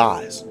a few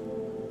lies.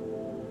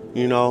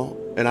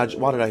 And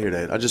why did I hear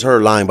that? I just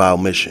heard lying by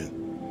omission.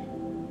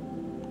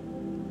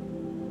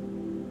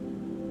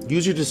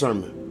 Use your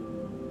discernment.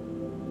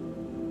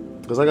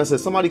 Because like I said,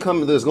 somebody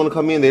that's going to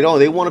come in,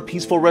 they want a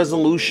peaceful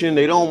resolution.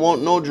 They don't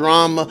want no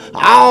drama.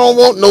 I don't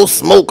want no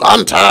smoke.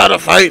 I'm tired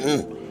of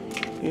fighting.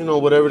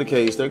 Whatever the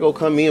case. They're going to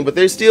come in, but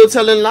they're still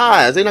telling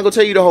lies. They're not going to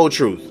tell you the whole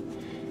truth.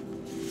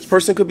 This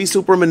person could be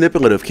super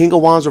manipulative. King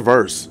of Wands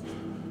reverse.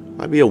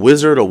 Might be a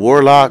wizard, a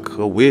warlock,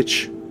 a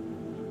witch.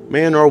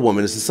 Man or a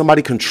woman. This is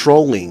somebody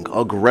controlling,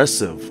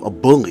 aggressive, a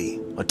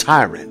bully, a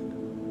tyrant.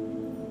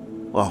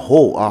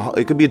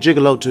 It could be a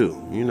gigolo too,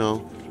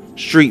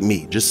 Street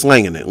meat, just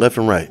slanging it left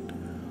and right.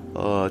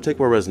 Take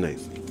what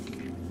resonates.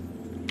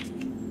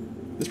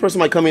 This person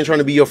might come in trying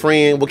to be your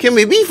friend. Well, can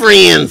we be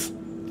friends?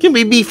 Can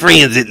we be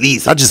friends at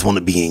least? I just want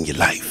to be in your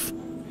life.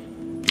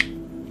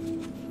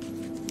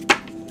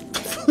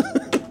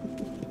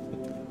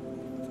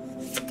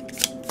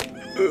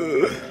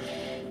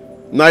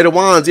 Knight of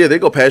Wands, yeah, they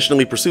go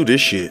passionately pursue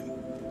this shit.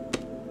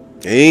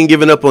 They ain't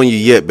giving up on you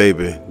yet,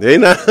 baby. They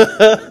not.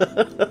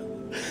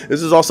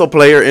 This is also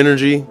player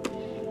energy.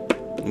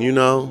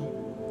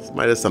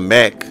 Somebody that's a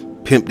Mac,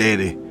 pimp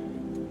daddy.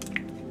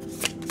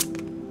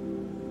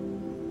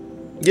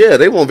 Yeah,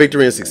 they want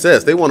victory and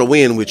success. They want to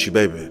win with you,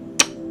 baby.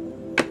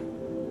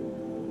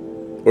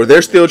 Or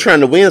they're still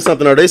trying to win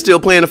something. Are they still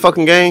playing the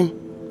fucking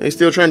game? They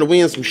still trying to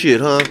win some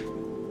shit, huh?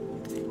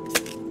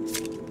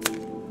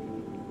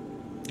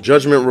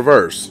 Judgment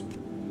reverse.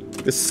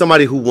 This is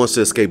somebody who wants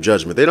to escape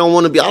judgment. They don't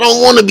want to be, I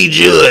don't want to be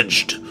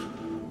judged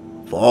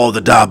for all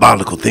the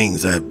diabolical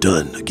things I have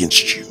done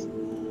against you.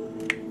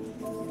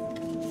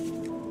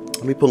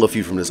 Let me pull a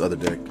few from this other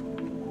deck.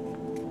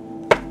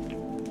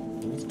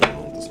 What's going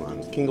on with this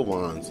line? King of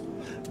Wands.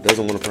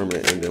 Doesn't want a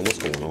permanent ending. What's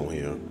going on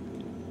here?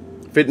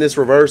 Fitness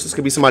reverse. This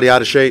could be somebody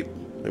out of shape.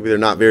 Maybe they're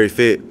not very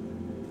fit.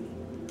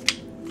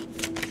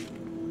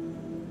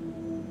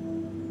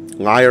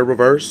 Liar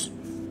reverse.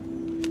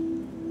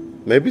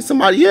 Maybe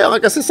somebody, yeah,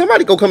 like I said,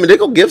 somebody go come in, they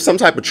go give some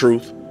type of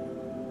truth.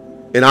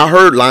 And I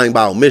heard lying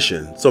by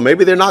omission. So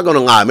maybe they're not going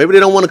to lie. Maybe they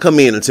don't want to come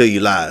in and tell you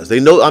lies. They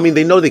know,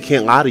 they know they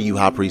can't lie to you,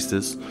 High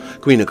Priestess,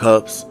 Queen of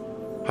Cups,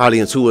 highly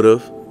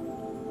intuitive.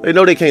 They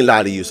know they can't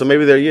lie to you. So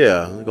maybe they're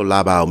going to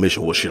lie by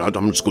omission. Well, shit,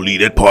 I'm just going to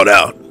leave that part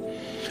out.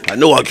 I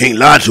know I can't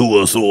lie to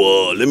her,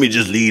 so let me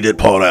just leave that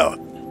part out.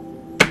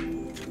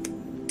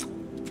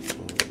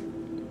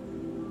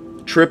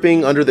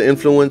 Tripping under the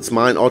influence,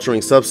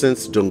 mind-altering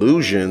substance,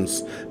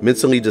 delusions,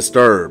 mentally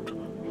disturbed.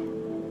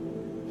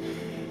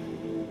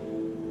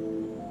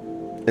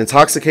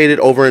 Intoxicated,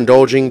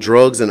 overindulging,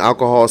 drugs and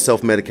alcohol,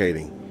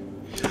 self-medicating.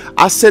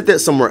 I said that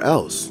somewhere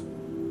else.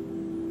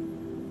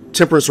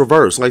 Temperance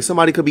reverse. Like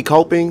somebody could be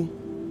coping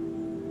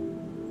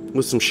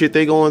with some shit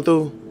they going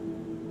through,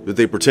 but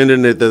they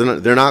pretending that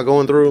they're not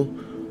going through.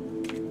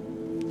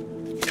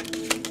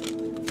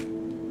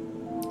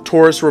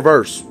 Taurus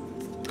reverse.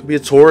 Could be a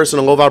Taurus in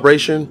a low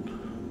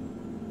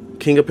vibration.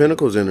 King of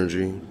Pentacles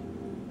energy.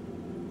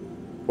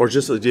 Or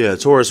just,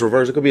 Taurus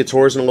reverse. It could be a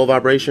Taurus in a low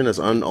vibration that's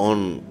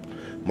on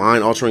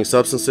mind-altering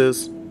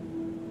substances.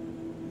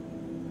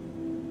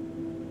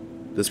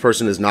 This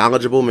person is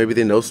knowledgeable. Maybe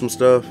they know some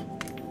stuff.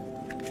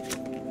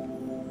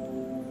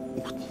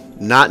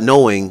 Not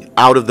knowing,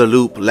 out of the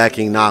loop,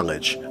 lacking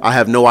knowledge. I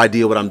have no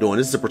idea what I'm doing.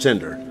 This is a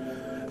pretender.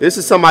 This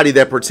is somebody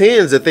that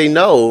pretends that they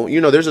know,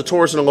 there's a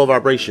Taurus in a low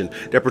vibration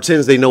that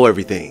pretends they know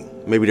everything.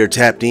 Maybe they're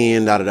tapped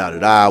in,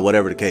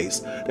 whatever the case.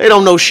 They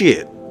don't know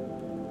shit.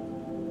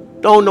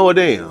 Don't know a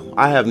damn.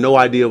 I have no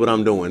idea what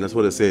I'm doing. That's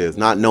what it says.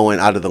 Not knowing,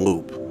 out of the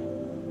loop.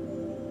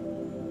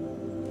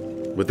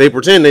 But they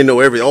pretend they know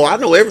everything. Oh, I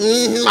know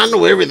everything. I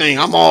know everything.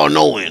 I'm all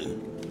knowing.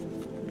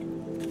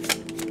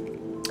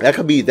 That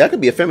could be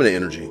a feminine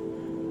energy.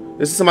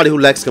 This is somebody who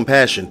lacks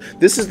compassion.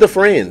 This is the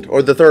friend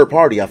or the third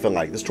party, I feel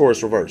like. This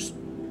Taurus reverse.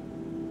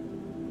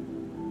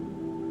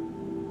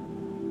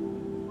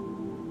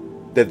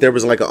 That there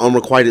was like an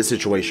unrequited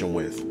situation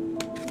with.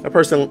 That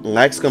person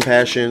lacks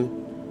compassion.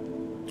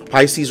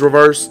 Pisces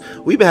reverse.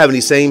 We've been having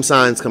these same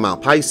signs come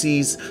out.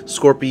 Pisces,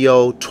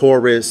 Scorpio,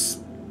 Taurus,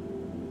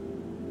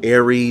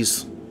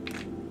 Aries.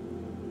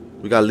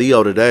 We got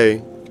Leo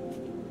today.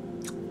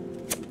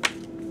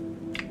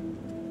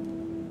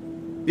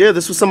 Yeah,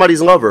 this was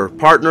somebody's lover,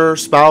 partner,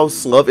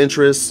 spouse, love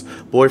interest,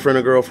 boyfriend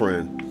or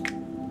girlfriend.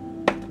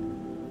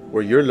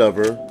 Or your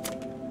lover.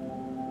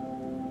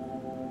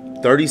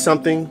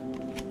 30-something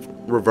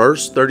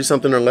reverse,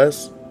 30-something or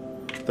less.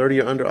 30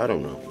 or under, I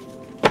don't know.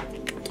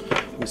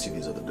 Let me see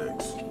these other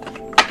decks.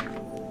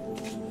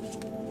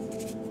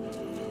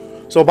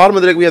 So bottom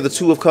of the deck, we have the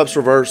Two of Cups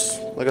reverse.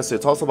 Like I said,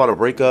 it talks about a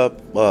breakup,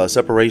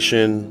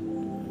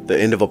 separation, the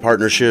end of a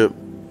partnership.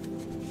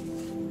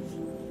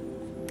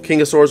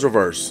 King of Swords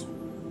reverse.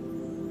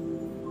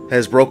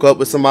 Has broke up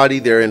with somebody.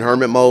 They're in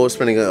hermit mode,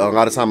 spending a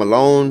lot of time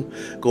alone,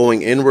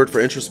 going inward for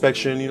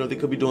introspection. You know, they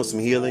could be doing some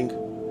healing.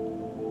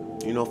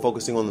 You know,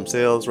 focusing on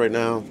themselves right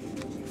now.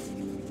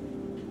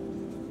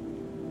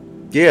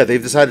 Yeah,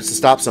 they've decided to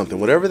stop something.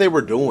 Whatever they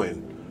were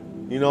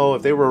doing. You know,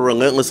 if they were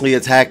relentlessly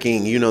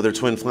attacking, you know, their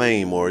twin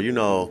flame, or, you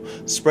know,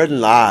 spreading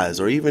lies,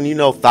 or even, you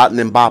know, thotting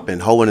and bopping,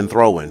 hoeing and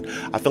throwing.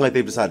 I feel like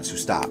they've decided to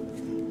stop.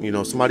 You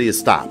know, somebody has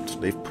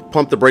stopped. They've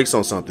pumped the brakes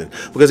on something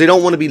because they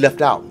don't want to be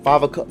left out.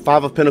 Five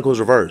of Pentacles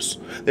reverse.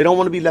 They don't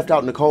want to be left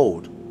out in the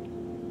cold.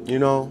 You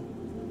know,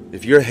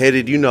 if you're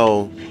headed, you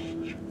know,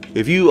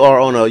 if you are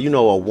on a, you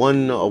know, a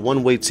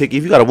one-way ticket,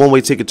 if you got a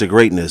one-way ticket to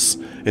greatness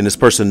and this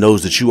person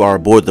knows that you are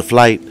aboard the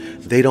flight,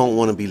 they don't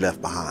want to be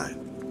left behind.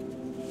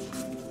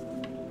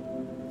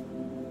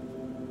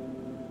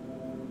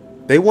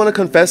 They want to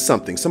confess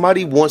something.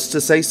 Somebody wants to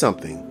say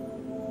something.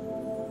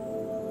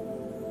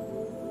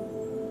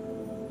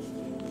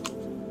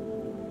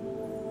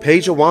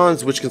 Page of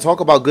Wands, which can talk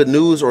about good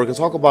news or it can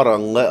talk about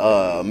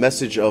a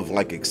message of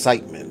like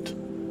excitement.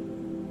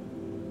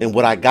 And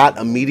what I got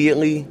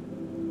immediately,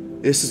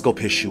 this is gonna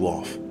piss you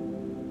off.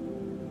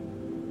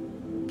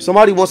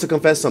 Somebody wants to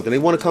confess something. They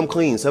want to come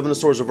clean. Seven of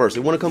Swords reverse.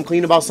 They want to come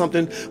clean about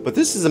something, but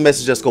this is a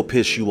message that's gonna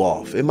piss you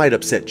off. It might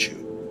upset you.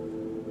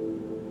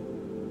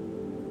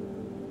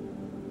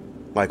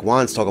 Like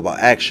Wands talk about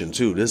action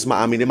too. This is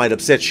I mean, it might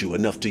upset you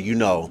enough to, you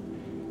know,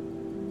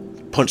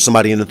 punch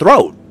somebody in the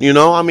throat. You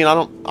know, I mean, I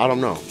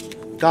don't know.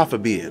 God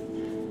forbid.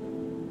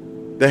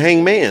 The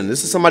Hangman.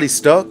 This is somebody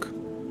stuck.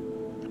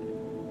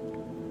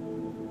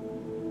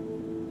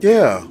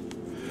 Yeah.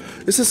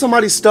 This is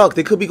somebody stuck.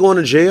 They could be going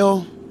to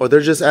jail, or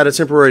they're just at a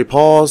temporary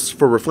pause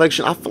for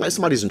reflection. I feel like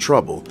somebody's in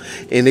trouble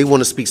and they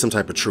want to speak some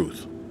type of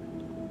truth.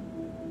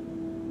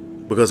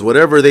 Because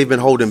whatever they've been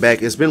holding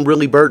back, it's been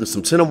really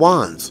burdensome. Ten of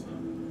Wands.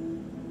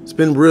 It's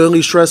been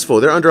really stressful.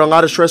 They're under a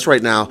lot of stress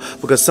right now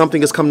because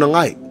something has come to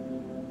light.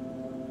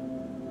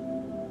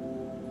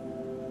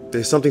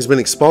 Something's been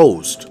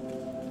exposed.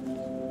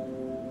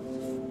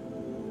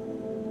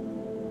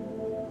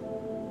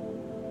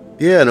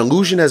 Yeah, an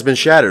illusion has been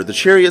shattered. The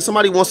Chariot,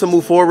 somebody wants to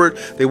move forward.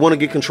 They want to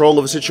get control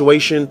of a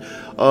situation.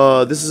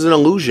 This is an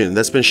illusion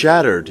that's been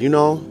shattered, you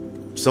know.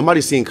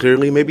 Somebody's seeing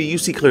clearly. Maybe you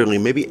see clearly.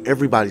 Maybe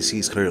everybody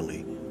sees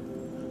clearly.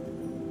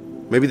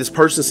 Maybe this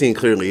person's seeing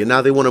clearly and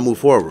now they want to move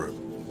forward.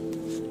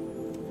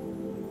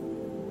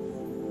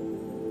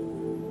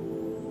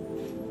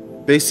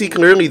 They see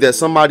clearly that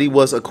somebody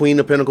was a Queen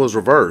of Pentacles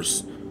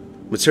reverse.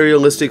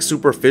 Materialistic,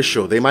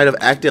 superficial. They might have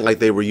acted like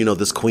they were, you know,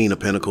 this Queen of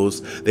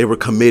Pentacles. They were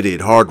committed,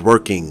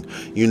 hardworking,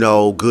 you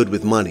know, good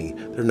with money.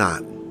 They're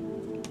not.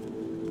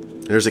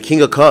 There's a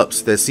King of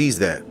Cups that sees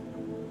that.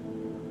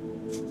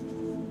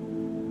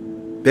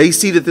 They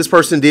see that this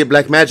person did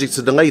black magic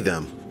to delay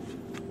them.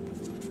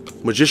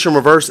 Magician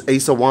reverse,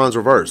 Ace of Wands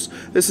reverse.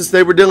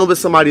 They were dealing with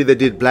somebody that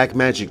did black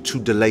magic to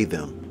delay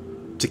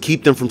them, to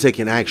keep them from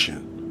taking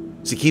action.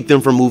 To keep them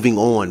from moving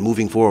on,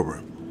 moving forward.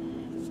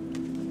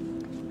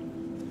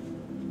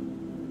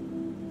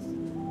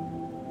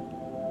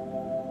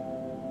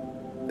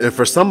 And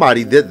for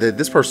somebody,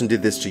 this person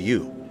did this to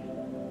you.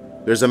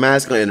 There's a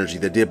masculine energy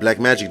that did black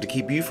magic to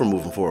keep you from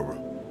moving forward.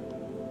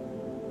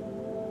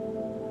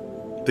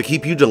 To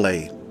keep you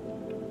delayed.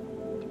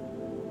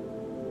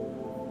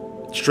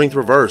 Strength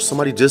reverse.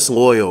 Somebody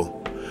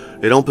disloyal.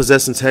 They don't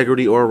possess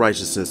integrity or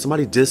righteousness.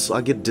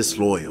 I get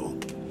disloyal.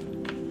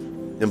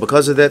 And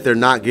because of that, they're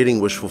not getting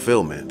wish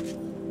fulfillment.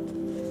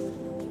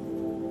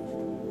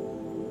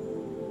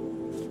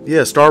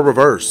 Yeah, Star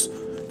reverse.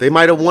 They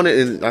might have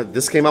wanted, and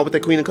this came out with the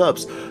Queen of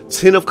Cups.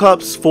 10 of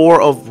Cups,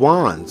 4 of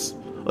Wands.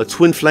 A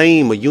twin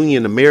flame, a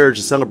union, a marriage,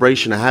 a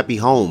celebration, a happy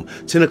home.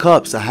 10 of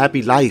Cups, a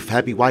happy life,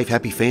 happy wife,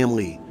 happy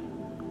family.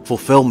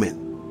 Fulfillment.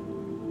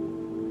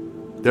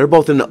 They're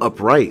both in the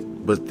upright,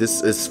 but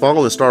this is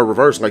following Star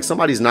reverse. Like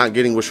somebody's not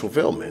getting wish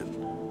fulfillment.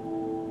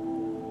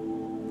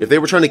 If they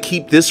were trying to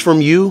keep this from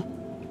you,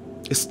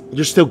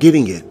 You're still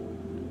getting it.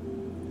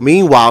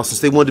 Meanwhile, since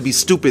they wanted to be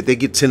stupid, they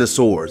get 10 of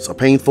Swords, a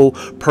painful,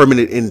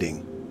 permanent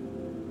ending.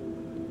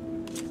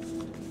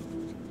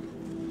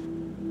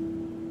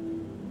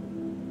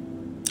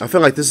 I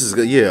feel like this is,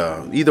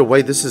 yeah, either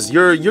way, this is,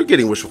 you're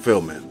getting wish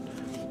fulfillment.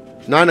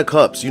 9 of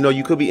Cups, you know,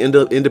 you could be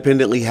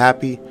independently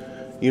happy,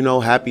 you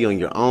know, happy on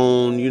your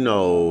own, you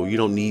know, you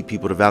don't need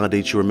people to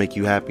validate you or make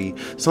you happy.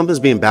 Something's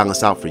being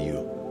balanced out for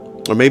you.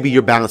 Or maybe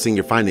you're balancing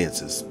your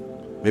finances.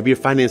 Maybe your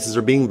finances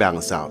are being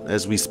balanced out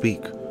as we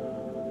speak.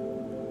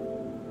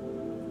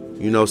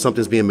 You know,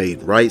 something's being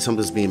made right,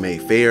 something's being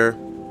made fair.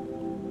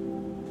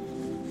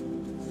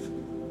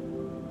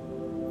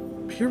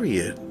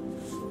 Period.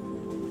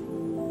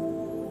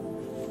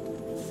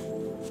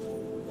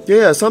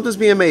 Yeah, something's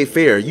being made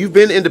fair. You've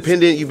been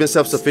independent, you've been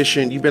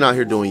self-sufficient, you've been out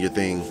here doing your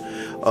thing.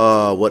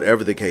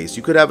 Whatever the case.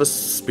 You could have a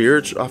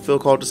spiritual, I feel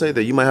called to say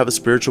that you might have a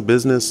spiritual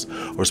business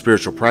or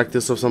spiritual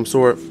practice of some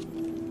sort.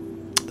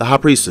 The High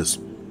Priestess.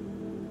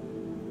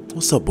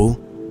 What's up, boo?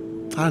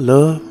 I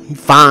love you,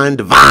 fine,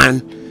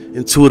 divine,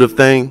 intuitive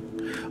thing.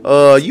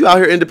 You out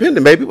here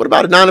independent, baby. What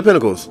about a 9 of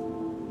Pentacles?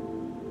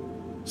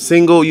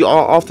 Single, you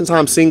are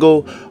oftentimes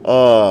single,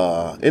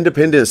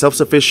 independent,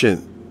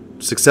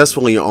 self-sufficient,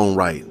 successful in your own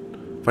right,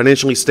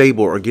 financially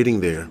stable or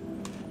getting there.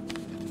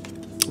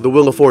 The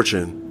Wheel of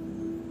Fortune.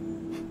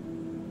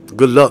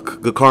 Good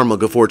luck, good karma,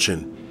 good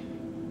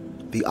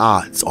fortune. The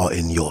odds are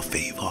in your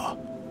favor.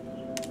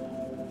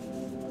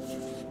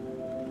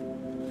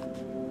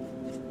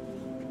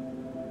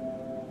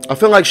 I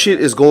feel like shit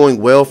is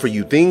going well for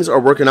you. Things are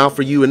working out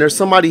for you. And there's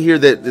somebody here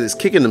that is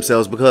kicking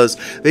themselves because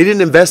they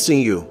didn't invest in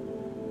you.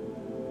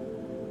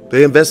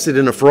 They invested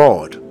in a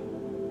fraud.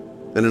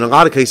 And in a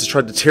lot of cases,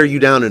 tried to tear you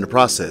down in the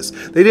process.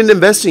 They didn't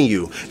invest in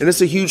you. And it's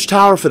a huge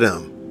tower for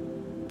them.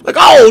 Like,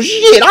 oh,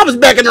 shit, I was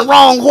backing the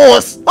wrong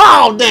horse.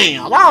 Oh,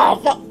 damn. Oh,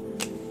 fuck.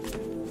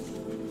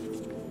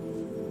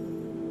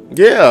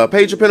 Yeah,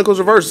 Page of Pentacles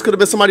reversed. This could have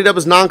been somebody that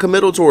was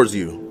non-committal towards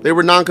you. They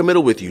were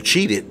non-committal with you.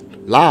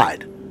 Cheated.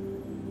 Lied.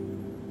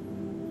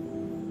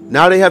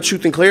 Now they have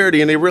truth and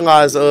clarity, and they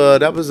realize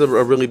that was a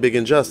really big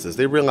injustice.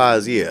 They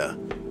realize, yeah,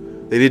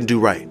 they didn't do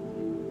right.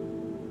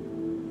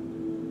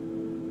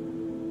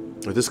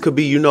 Or this could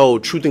be, you know,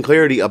 truth and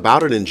clarity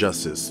about an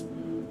injustice.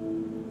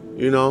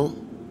 You know?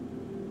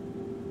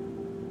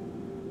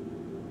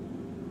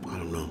 I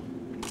don't know.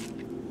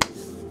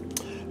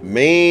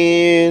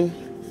 Man.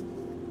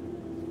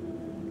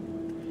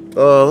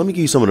 Let me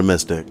give you some of the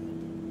mess deck.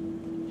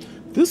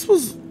 This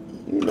was,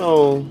 you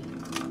know...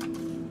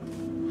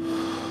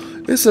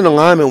 It's in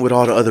alignment with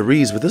all the other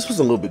reads, but this was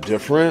a little bit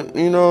different,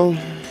 you know.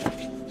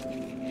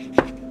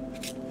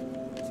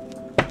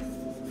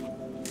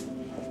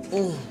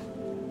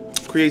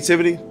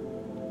 Creativity.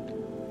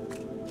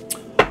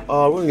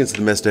 We're gonna get to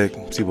the mess deck,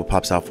 see what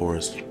pops out for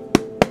us. Spirit,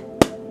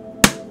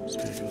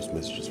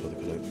 messages for the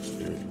collective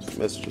spirit.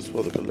 Messages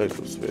for the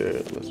collective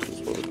spirit. Messages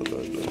for the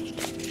collective.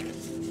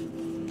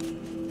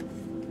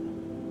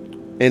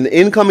 An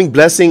incoming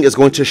blessing is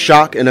going to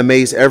shock and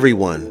amaze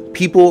everyone.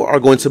 People are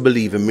going to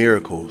believe in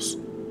miracles.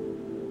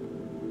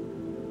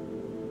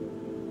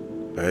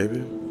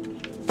 Baby.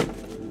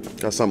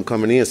 Got something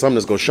coming in. Something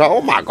that's going to shock.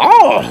 Oh my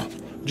God.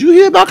 Did you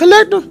hear about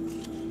Collector?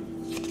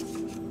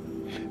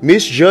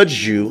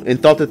 Misjudged you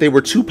and thought that they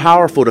were too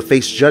powerful to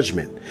face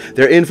judgment.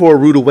 They're in for a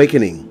rude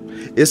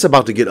awakening. It's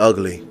about to get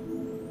ugly.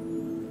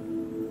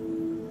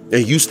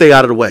 And you stay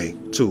out of the way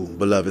too,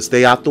 beloved.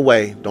 Stay out the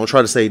way. Don't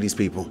try to save these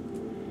people.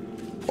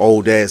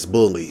 Old ass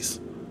bullies.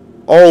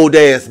 Old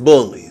ass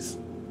bullies.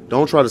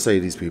 Don't try to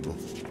save these people.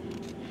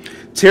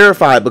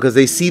 Terrified because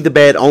they see the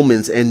bad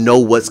omens and know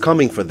what's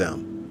coming for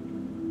them.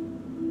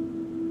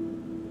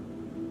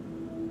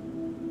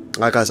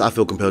 Like I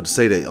feel compelled to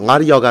say that. A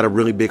lot of y'all got a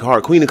really big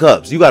heart. Queen of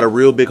Cups, you got a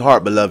real big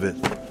heart, beloved.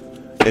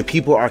 And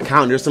people are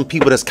counting. There's some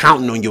people that's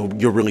counting on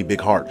your really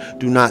big heart.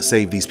 Do not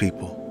save these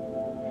people.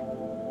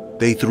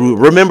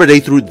 Remember,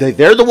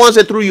 they're the ones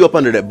that threw you up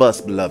under that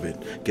bus,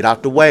 beloved. Get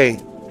out the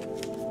way.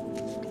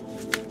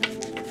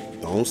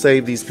 Don't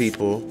save these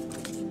people.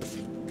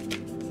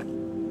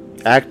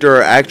 Actor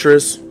or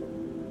actress.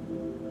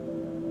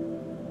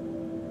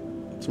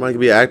 Somebody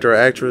could be an actor or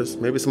actress.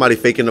 Maybe somebody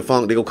faking the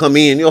funk. They go come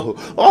in. You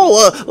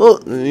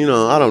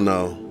know, I don't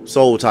know.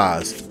 Soul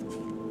ties.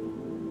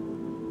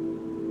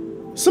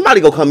 Somebody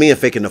go come in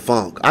faking the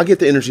funk. I get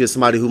the energy of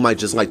somebody who might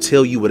just like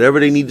tell you whatever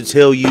they need to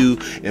tell you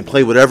and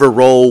play whatever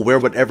role, wear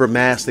whatever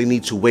mask they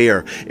need to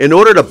wear in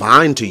order to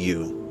bind to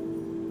you.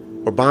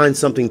 Or bind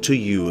something to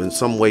you in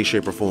some way,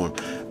 shape, or form.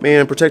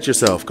 Man, protect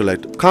yourself,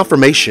 collective.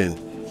 Confirmation.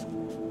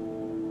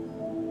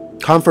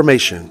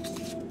 Confirmation.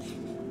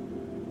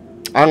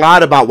 I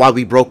lied about why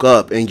we broke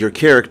up and your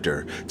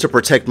character to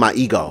protect my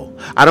ego.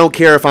 I don't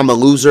care if I'm a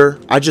loser.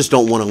 I just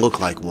don't want to look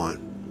like one.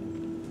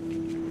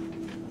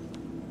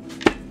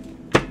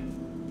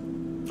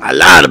 I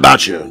lied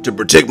about you to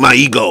protect my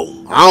ego.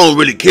 I don't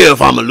really care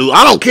if I'm a loser.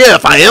 I don't care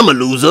if I am a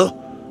loser.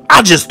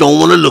 I just don't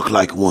want to look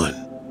like one.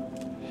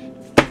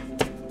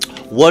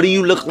 What do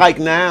you look like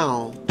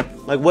now?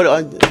 Like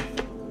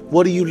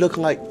what do you look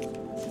like?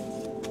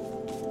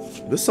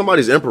 This is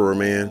somebody's emperor,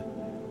 man.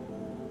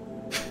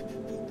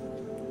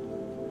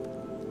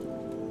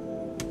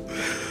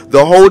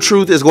 The whole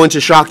truth is going to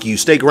shock you.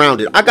 Stay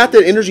grounded. I got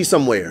that energy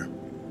somewhere.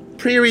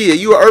 Period.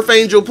 You an earth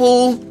angel,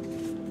 Pool.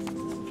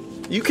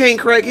 You can't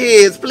crack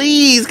heads.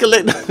 Please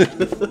collect.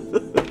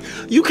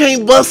 You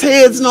can't bust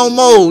heads no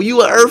more.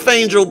 You an earth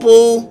angel,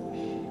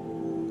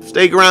 Pool.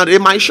 Stay grounded.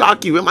 It might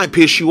shock you. It might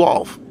piss you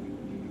off.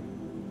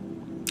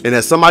 And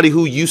as somebody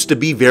who used to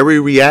be very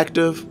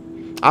reactive,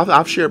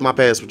 I've shared my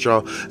past with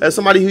y'all. As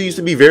somebody who used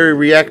to be very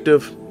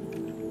reactive,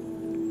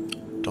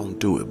 don't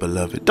do it,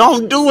 beloved.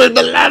 Don't do it,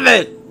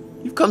 beloved.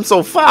 You've come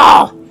so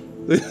far.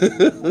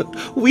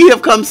 We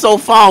have come so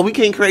far. We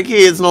can't crack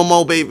heads no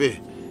more, baby.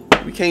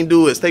 We can't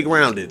do it. Stay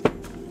grounded.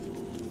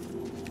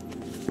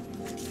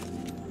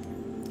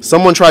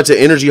 Someone tried to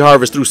energy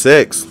harvest through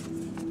sex.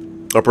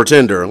 A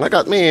pretender. Like,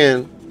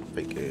 man,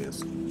 fake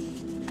ass.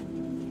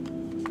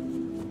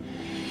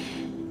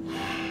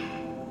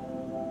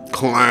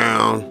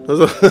 Clown.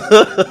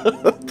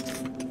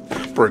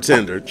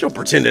 Pretender. Get your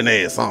pretending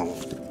ass on.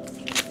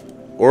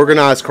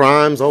 Organized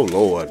crimes. Oh,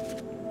 Lord.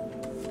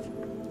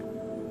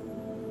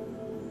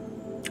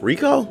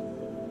 Rico?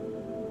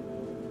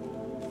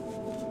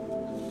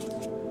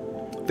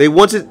 They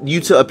wanted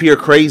you to appear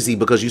crazy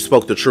because you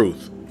spoke the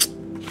truth.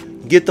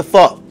 Get the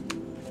fuck.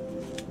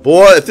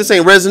 Boy, if this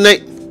ain't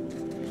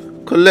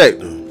resonate,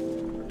 collect.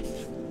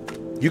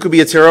 You could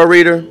be a tarot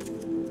reader.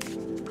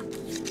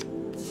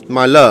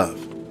 My love.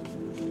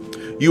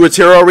 You a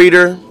tarot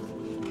reader,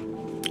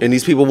 and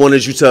these people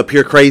wanted you to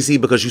appear crazy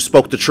because you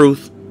spoke the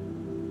truth.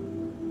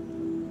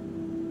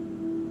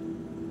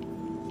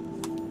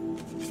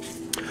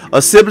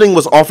 A sibling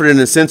was offered an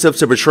incentive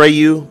to betray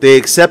you. They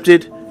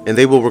accepted, and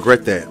they will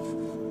regret that.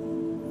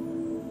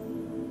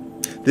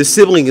 This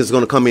sibling is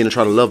going to come in and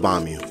try to love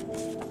bomb you.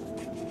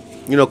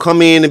 You know,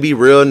 come in and be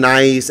real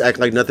nice, act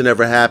like nothing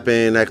ever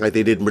happened, act like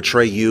they didn't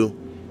betray you,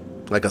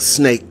 like a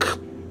snake.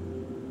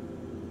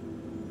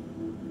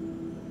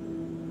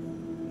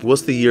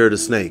 What's the year of the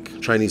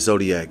snake? Chinese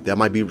zodiac. That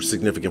might be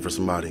significant for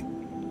somebody.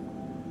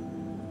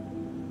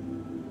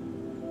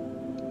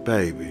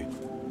 Baby.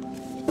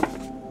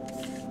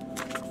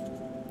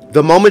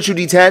 The moment you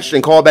detached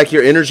and called back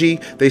your energy,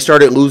 they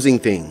started losing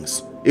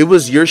things. It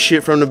was your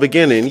shit from the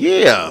beginning.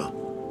 Yeah.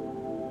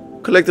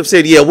 Collective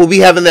said, yeah, we'll be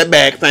having that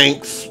back.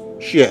 Thanks.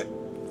 Shit.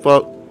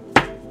 Fuck.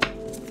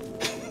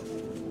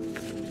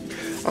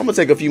 I'm going to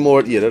take a few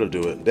more. Yeah, that'll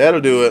do it.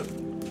 That'll do it.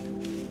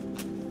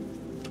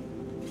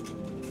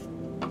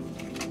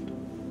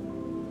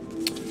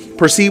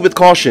 Proceed with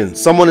caution.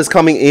 Someone is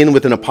coming in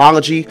with an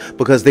apology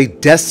because they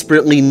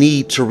desperately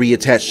need to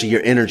reattach to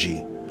your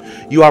energy.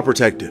 You are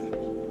protected.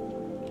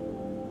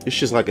 It's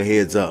just like a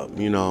heads up,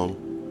 you know.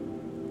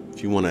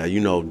 If you want to, you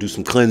know, do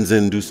some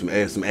cleansing, do some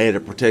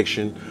added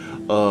protection,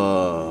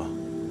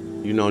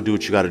 you know, do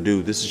what you got to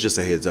do. This is just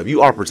a heads up. You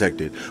are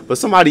protected. But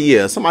somebody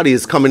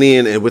is coming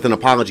in and with an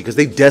apology because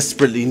they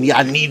desperately need.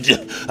 I need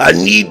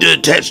to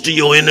attach to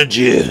your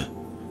energy.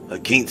 I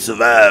can't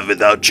survive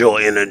without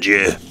your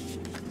energy.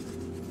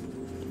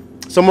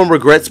 Someone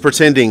regrets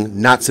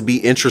pretending not to be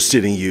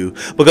interested in you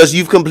because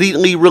you've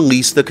completely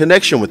released the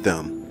connection with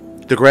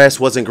them. The grass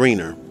wasn't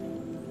greener.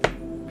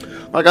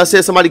 Like I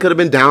said, somebody could have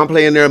been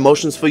downplaying their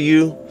emotions for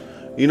you.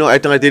 You know,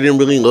 acting like they didn't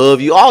really love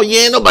you. Oh,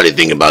 yeah, nobody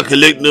thinking about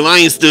collective. I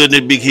ain't stood in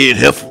that big head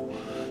heifer.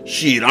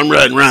 Shit, I'm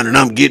riding around and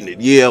I'm getting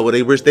it. Yeah, well,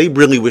 they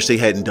really wish they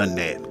hadn't done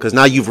that. Because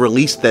now you've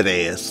released that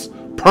ass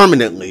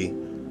permanently.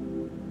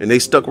 And they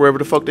stuck wherever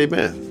the fuck they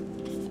been.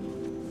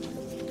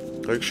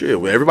 Like, shit,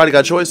 well, everybody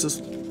got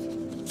choices.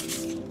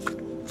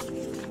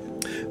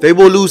 They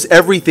will lose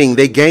everything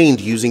they gained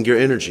using your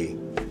energy.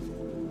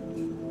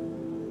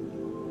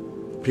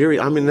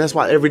 Period. I mean, that's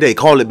why every day,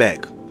 call it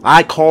back.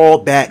 I call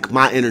back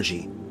my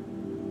energy.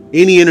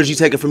 Any energy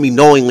taken from me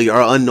knowingly or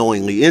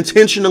unknowingly,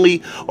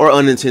 intentionally or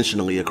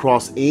unintentionally,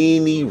 across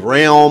any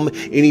realm,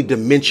 any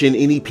dimension,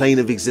 any plane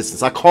of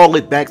existence. I call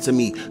it back to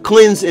me,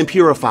 cleansed and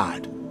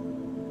purified.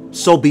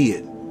 So be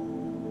it.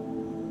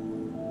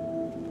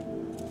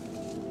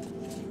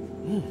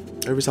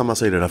 Every time I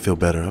say that, I feel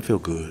better. I feel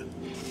good.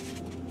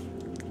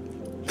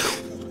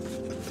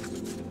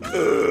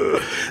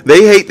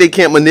 They hate they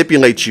can't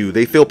manipulate you.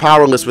 They feel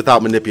powerless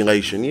without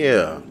manipulation.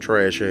 Yeah,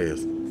 trash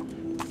ass.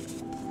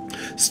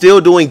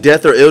 Still doing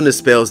death or illness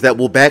spells that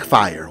will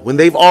backfire when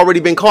they've already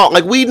been caught.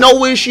 Like, we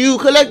know it's you.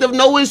 Collective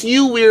know it's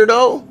you,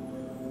 weirdo.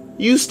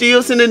 You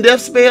still sending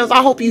death spells?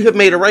 I hope you have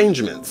made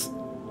arrangements.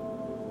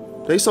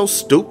 They so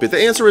stupid. The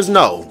answer is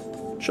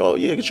no. So,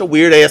 yeah, get your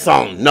weird ass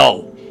on.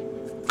 No.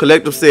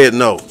 Collective said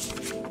no.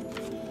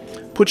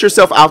 Put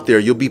yourself out there.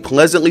 You'll be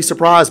pleasantly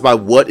surprised by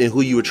what and who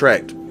you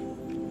attract.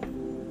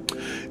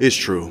 It's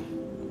true.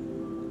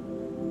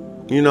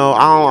 You know,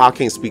 I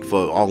can't speak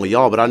for all of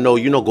y'all, but I know,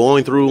 you know,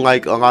 going through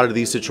like a lot of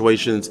these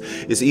situations,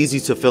 it's easy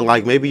to feel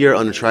like maybe you're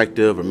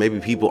unattractive, or maybe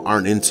people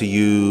aren't into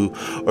you,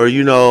 or,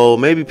 you know,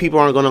 maybe people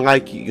aren't going to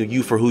like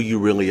you for who you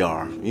really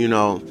are. You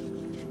know,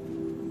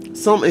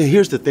 and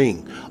here's the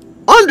thing.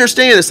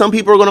 Understand that some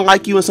people are going to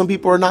like you and some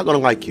people are not going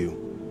to like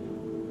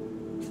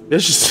you.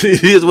 It's just,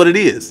 it is what it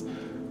is.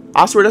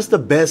 I swear that's the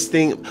best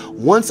thing.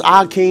 Once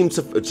I came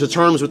to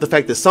terms with the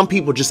fact that some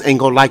people just ain't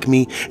gonna like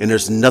me, and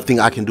there's nothing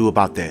I can do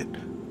about that.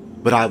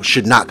 But I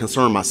should not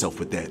concern myself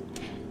with that.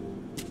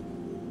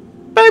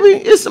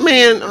 Baby, it's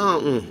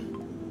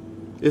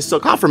it's a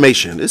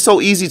confirmation. It's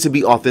so easy to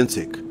be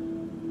authentic.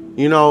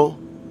 You know,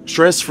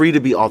 stress-free to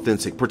be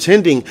authentic.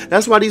 Pretending.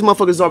 That's why these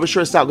motherfuckers are always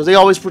stressed out, because they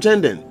always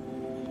pretending.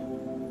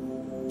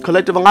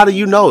 Collective, a lot of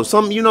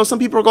some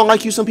people are gonna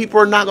like you, some people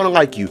are not gonna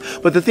like you.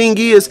 But the thing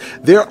is,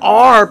 there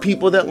are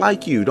people that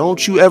like you.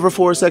 Don't you ever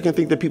for a second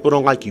think that people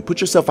don't like you.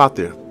 Put yourself out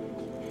there.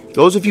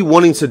 Those of you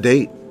wanting to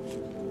date,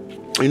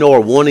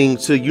 or wanting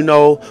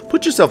to,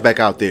 put yourself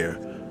back out there.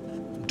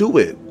 Do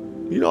it.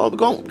 Go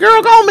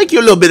make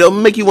you a little bit,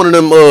 make you one of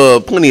them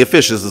plenty of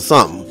fishes or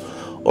something.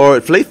 Or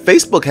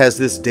Facebook has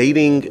this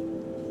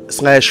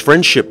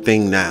dating/friendship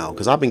thing now,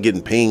 because I've been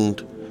getting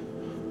pinged.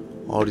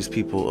 All these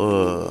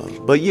people,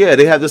 but yeah,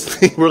 they have this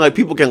thing where like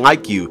people can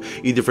like you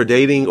either for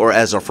dating or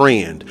as a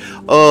friend.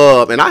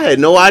 And I had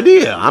no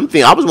idea. I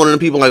was one of the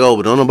people like, oh,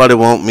 but don't nobody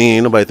want me,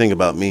 ain't nobody think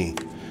about me.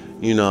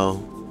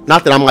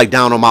 Not that I'm like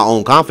down on my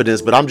own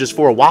confidence, but I'm just,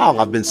 for a while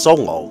I've been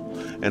solo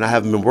and I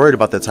haven't been worried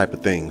about that type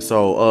of thing.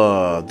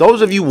 So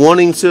those of you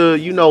wanting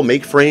to,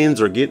 make friends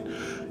or get,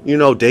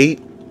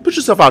 date, put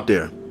yourself out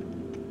there.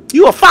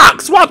 You a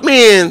fox, walk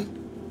man.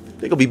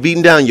 They gonna be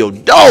beating down your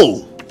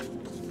door.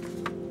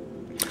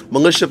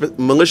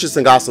 Malicious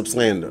and gossip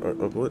slander.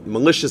 What?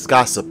 Malicious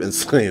gossip and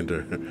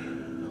slander.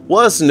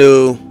 What's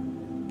new?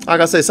 Like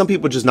I said, some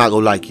people just not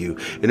gonna like you,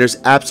 and there's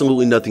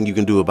absolutely nothing you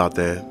can do about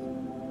that.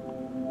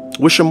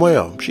 Wish them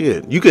well.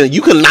 Shit, you can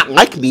not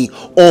like me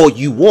all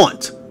you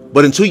want,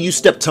 but until you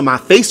step to my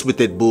face with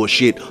that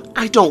bullshit,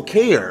 I don't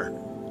care.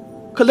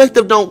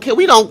 Collective don't care.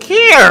 We don't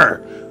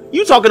care.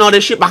 You talking all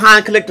that shit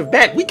behind collective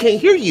back. We can't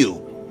hear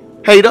you,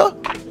 hater.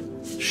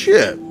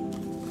 Shit.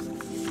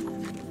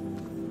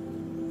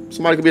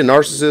 Somebody could be a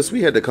narcissist.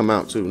 We had to come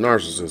out too.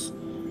 Narcissist.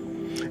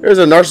 There's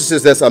a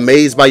narcissist that's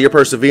amazed by your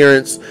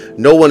perseverance.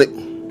 No one.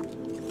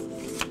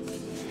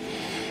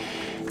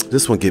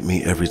 This one get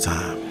me every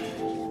time.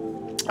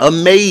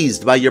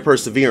 Amazed by your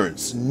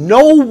perseverance.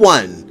 No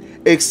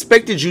one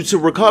expected you to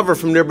recover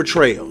from their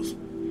betrayals.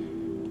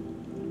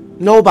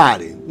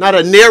 Nobody. Not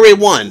a nary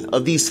one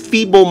of these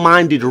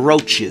feeble-minded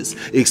roaches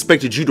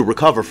expected you to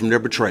recover from their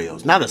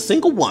betrayals. Not a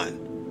single one.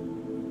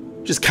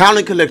 Just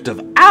counting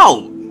collective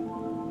out.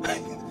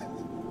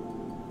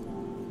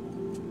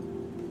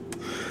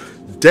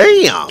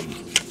 Damn.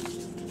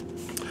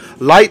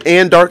 Light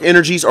and dark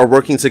energies are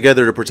working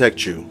together to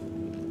protect you.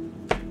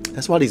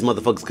 That's why these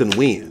motherfuckers couldn't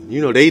win.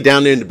 They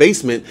down there in the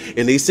basement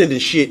and they sending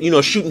shit,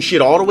 shooting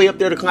shit all the way up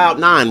there to Cloud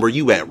 9 where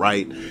you at,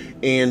 right?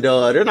 And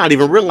they're not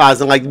even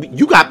realizing, like,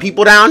 you got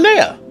people down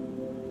there.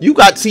 You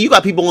got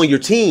people on your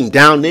team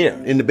down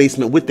there in the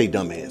basement with their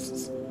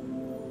dumbasses.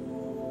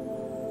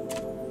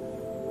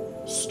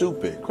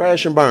 Stupid.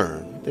 Crash and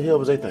burn. What the hell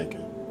was they thinking?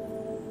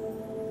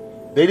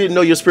 They didn't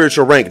know your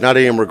spiritual rank. Now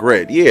they in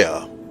regret.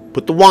 Yeah.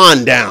 Put the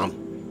wand down.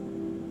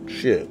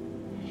 Shit.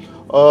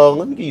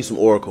 Let me give you some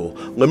oracle.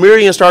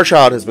 Lemurian Star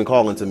Child has been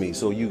calling to me,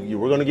 so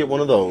we're gonna get one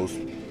of those.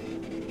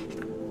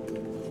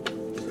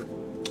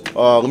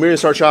 Lemurian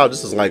Star Child.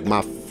 This is like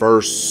my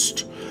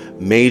first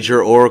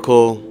major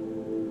oracle.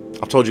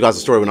 I've told you guys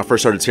the story when I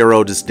first started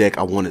tarot. This deck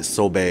I wanted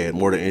so bad,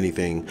 more than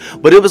anything.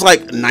 But it was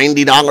like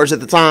 $90 at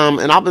the time,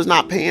 and I was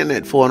not paying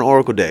it for an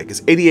oracle deck.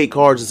 It's 88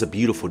 cards. It's a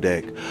beautiful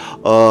deck.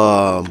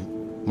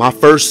 My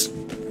first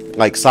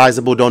like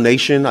sizable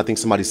donation, I think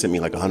somebody sent me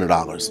like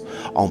 $100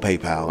 on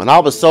PayPal, and I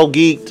was so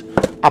geeked,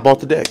 I bought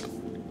the deck.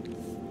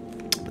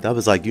 But that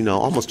was like,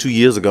 almost 2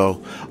 years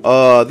ago.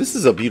 This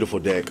is a beautiful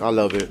deck. I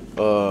love it.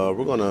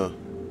 We're gonna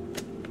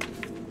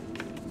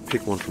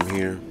pick one from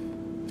here.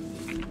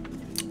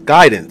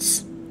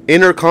 Guidance,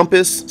 inner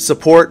compass,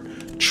 support,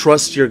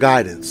 trust your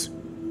guidance.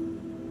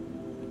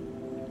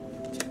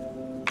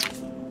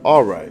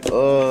 All right.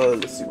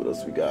 Let's see what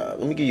else we got.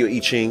 Let me give you an I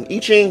Ching. I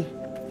Ching.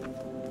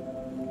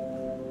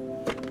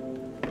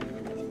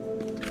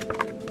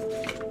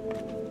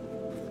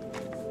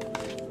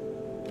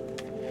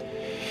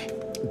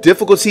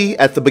 Difficulty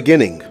at the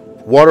beginning.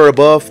 Water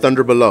above,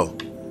 thunder below.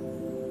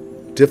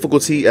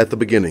 Difficulty at the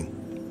beginning.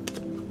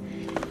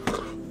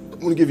 I'm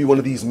going to give you one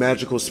of these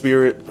magical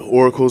spirit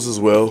oracles as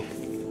well.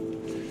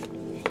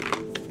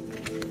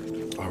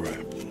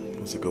 Alright.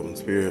 What's a good one,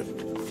 spirit?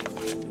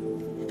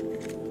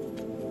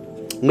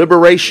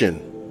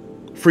 Liberation.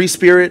 Free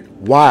spirit,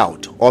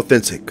 wild,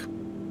 authentic.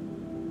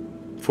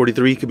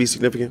 43 could be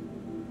significant.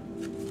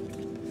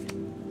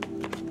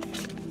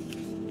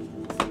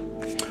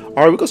 Alright,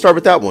 we're going to start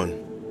with that one.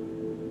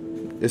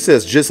 It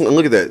says, just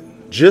look at that.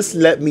 Just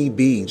let me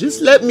be.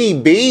 Just let me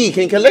be.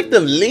 Can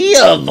collective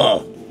live?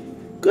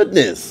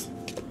 Goodness.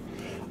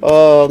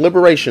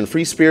 Liberation,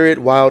 free spirit,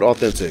 wild,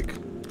 authentic.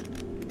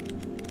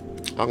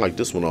 I like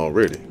this one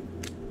already.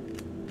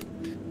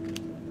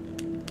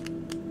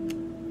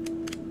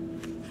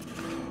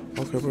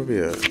 Okay, where we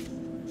at?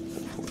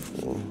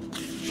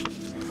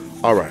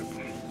 All right.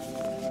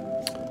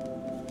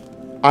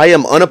 I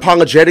am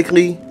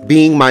unapologetically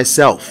being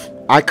myself.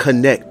 I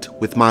connect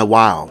with my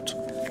wild.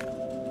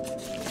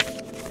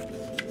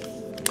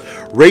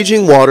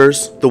 Raging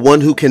waters, the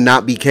one who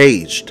cannot be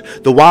caged,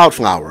 the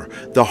wildflower,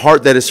 the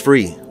heart that is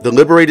free, the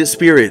liberated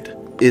spirit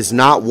is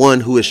not one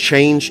who is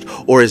changed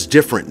or is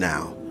different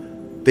now.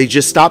 They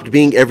just stopped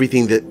being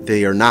everything that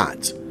they are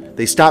not.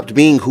 They stopped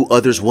being who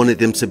others wanted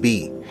them to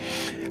be,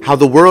 how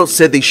the world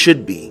said they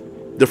should be.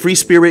 The free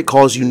spirit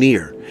calls you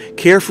near.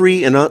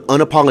 Carefree and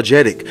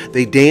unapologetic,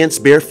 they dance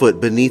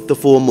barefoot beneath the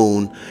full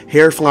moon,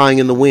 hair flying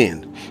in the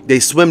wind. They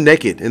swim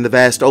naked in the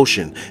vast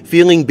ocean,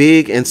 feeling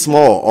big and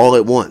small all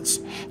at once.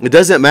 It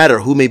doesn't matter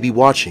who may be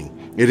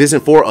watching. It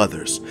isn't for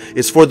others.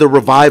 It's for the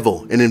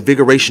revival and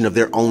invigoration of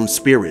their own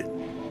spirit.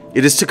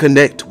 It is to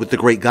connect with the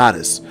great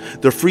goddess.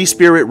 The free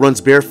spirit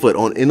runs barefoot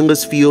on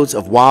endless fields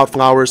of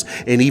wildflowers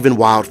and even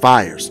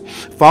wildfires,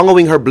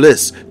 following her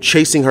bliss,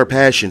 chasing her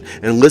passion,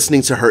 and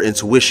listening to her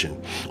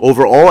intuition.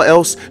 Over all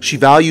else, she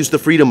values the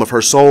freedom of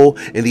her soul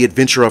and the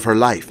adventure of her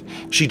life.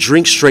 She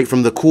drinks straight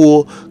from the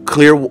cool,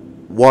 clear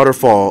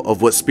waterfall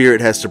of what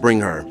spirit has to bring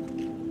her.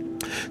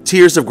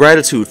 Tears of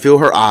gratitude fill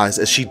her eyes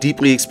as she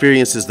deeply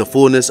experiences the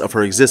fullness of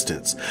her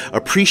existence,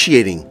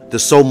 appreciating the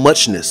so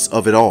muchness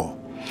of it all.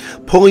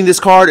 Pulling this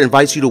card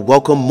invites you to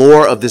welcome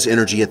more of this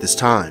energy at this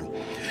time.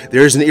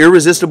 There is an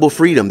irresistible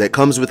freedom that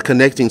comes with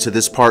connecting to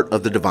this part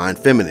of the divine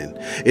feminine.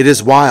 It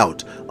is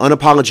wild,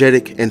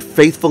 unapologetic, and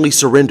faithfully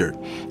surrendered.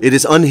 It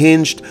is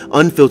unhinged,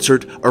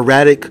 unfiltered,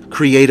 erratic,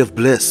 creative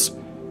bliss.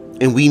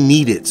 And we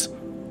need it,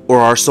 or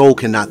our soul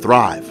cannot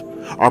thrive.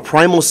 Our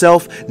primal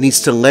self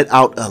needs to let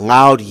out a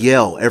loud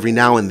yell every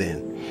now and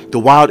then. The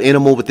wild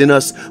animal within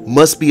us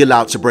must be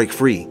allowed to break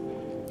free.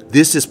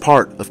 This is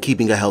part of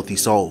keeping a healthy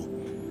soul.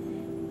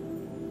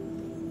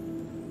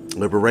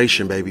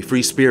 Liberation, baby.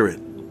 Free spirit.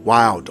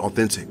 Wild.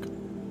 Authentic.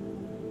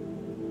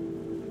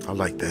 I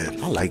like that.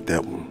 I like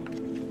that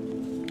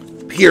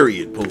one.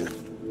 Period,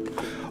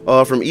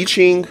 Pooh. From I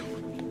Ching,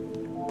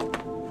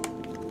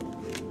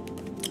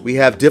 we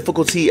have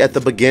difficulty at the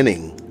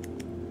beginning.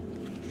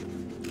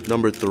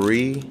 Number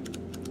 3.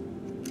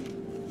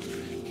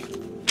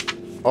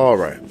 All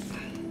right.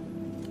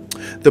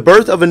 The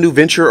birth of a new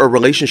venture or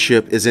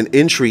relationship is an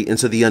entry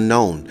into the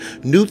unknown.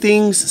 New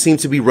things seem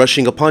to be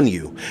rushing upon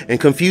you, and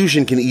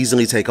confusion can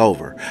easily take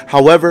over.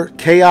 However,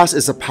 chaos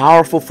is a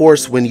powerful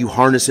force when you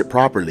harness it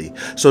properly,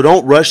 so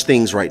don't rush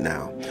things right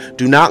now.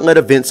 Do not let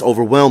events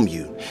overwhelm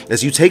you.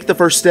 As you take the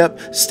first step,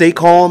 stay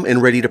calm and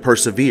ready to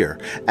persevere.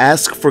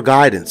 Ask for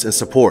guidance and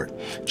support.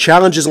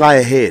 Challenges lie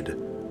ahead,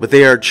 but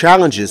they are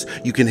challenges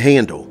you can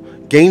handle.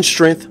 Gain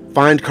strength,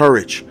 find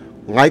courage.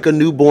 Like a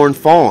newborn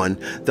fawn,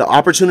 the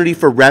opportunity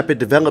for rapid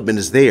development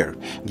is there,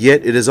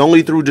 yet it is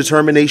only through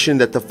determination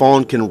that the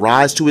fawn can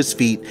rise to its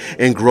feet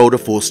and grow to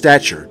full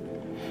stature.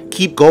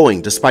 Keep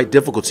going despite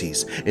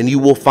difficulties, and you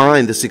will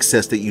find the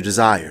success that you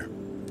desire.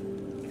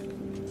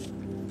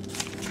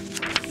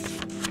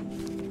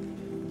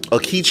 A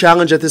key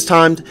challenge at this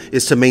time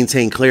is to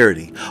maintain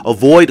clarity.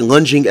 Avoid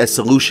lunging at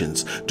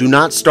solutions. Do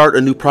not start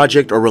a new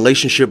project or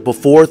relationship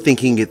before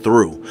thinking it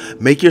through.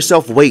 Make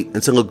yourself wait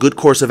until a good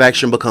course of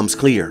action becomes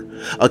clear.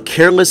 A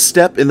careless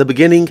step in the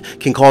beginning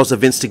can cause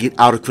events to get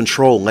out of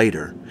control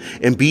later.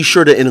 And be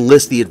sure to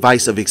enlist the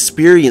advice of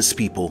experienced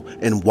people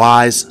and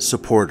wise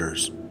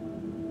supporters.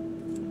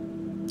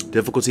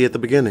 Difficulty at the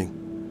beginning.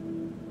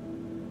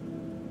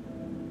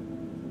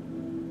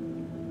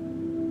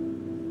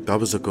 That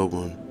was a good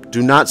one.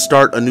 Do not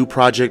start a new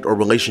project or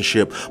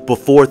relationship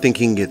before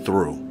thinking it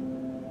through.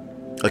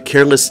 A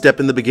careless step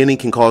in the beginning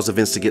can cause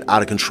events to get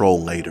out of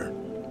control later.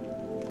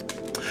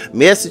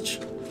 Message.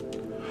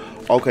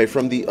 Okay,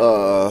 from the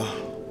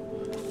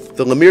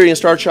Lemurian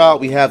Star Child,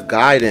 we have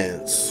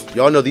guidance.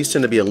 Y'all know these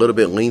tend to be a little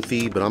bit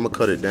lengthy, but I'm gonna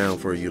cut it down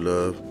for you,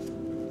 love.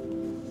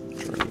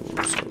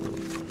 125.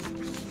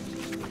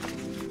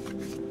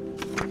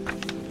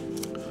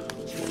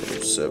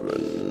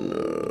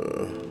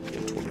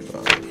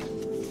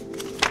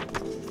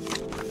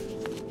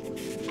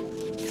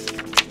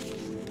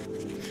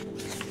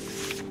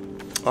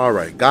 All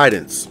right,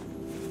 guidance.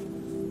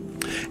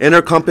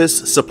 Inner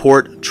compass,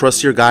 support,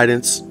 trust your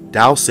guidance,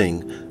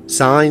 dowsing,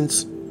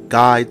 signs,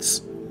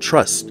 guides,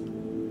 trust.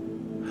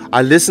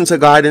 I listen to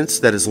guidance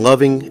that is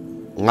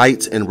loving,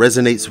 light, and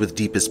resonates with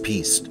deepest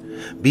peace.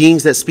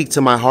 Beings that speak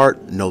to my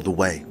heart know the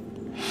way.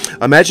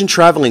 Imagine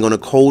traveling on a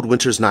cold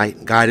winter's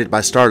night, guided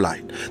by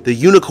starlight. The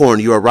unicorn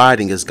you are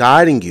riding is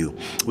guiding you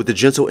with the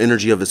gentle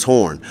energy of its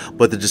horn,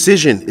 but the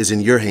decision is in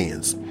your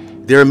hands.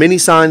 There are many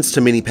signs to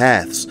many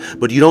paths,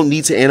 but you don't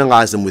need to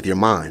analyze them with your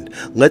mind.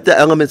 Let the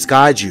elements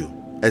guide you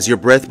as your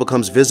breath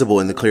becomes visible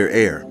in the clear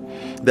air.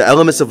 The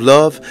elements of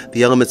love,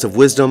 the elements of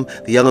wisdom,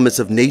 the elements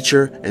of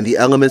nature, and the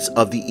elements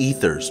of the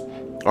ethers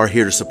are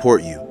here to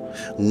support you.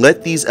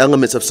 Let these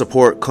elements of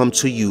support come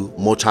to you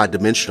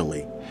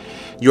multidimensionally.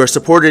 You are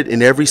supported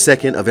in every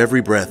second of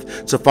every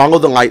breath to follow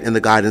the light and the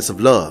guidance of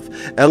love.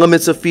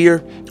 Elements of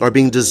fear are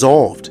being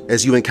dissolved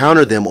as you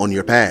encounter them on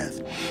your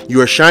path.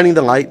 You are shining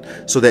the light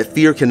so that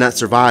fear cannot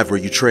survive where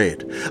you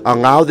tread.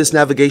 Allow this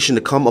navigation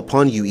to come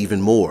upon you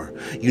even more.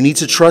 You need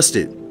to trust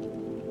it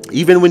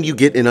Even when you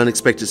get in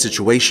unexpected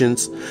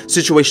situations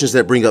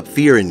that bring up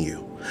fear in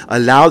you,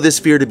 allow this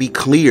fear to be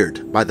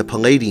cleared by the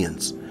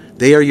Palladians.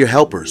 They are your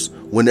helpers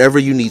whenever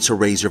you need to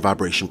raise your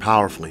vibration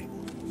powerfully.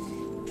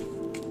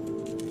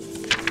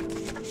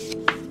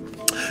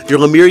 Your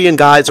Lemurian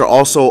guides are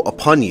also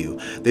upon you.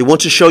 They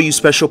want to show you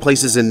special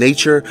places in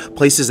nature,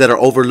 places that are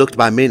overlooked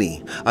by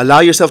many.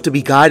 Allow yourself to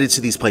be guided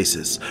to these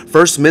places,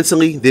 first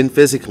mentally, then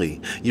physically.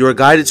 You are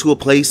guided to a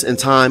place and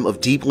time of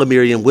deep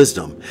Lemurian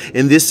wisdom.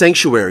 In this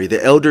sanctuary,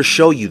 the elders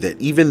show you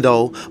that even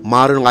though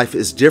modern life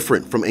is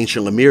different from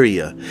ancient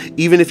Lemuria,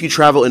 even if you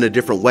travel in a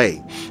different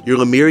way, your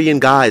Lemurian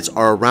guides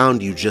are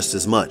around you just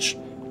as much.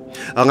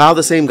 Allow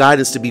the same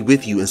guidance to be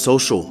with you in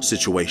social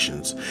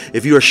situations.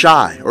 If you are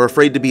shy or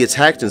afraid to be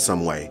attacked in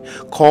some way,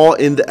 call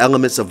in the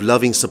elements of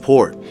loving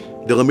support.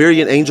 The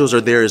Lemurian angels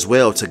are there as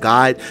well to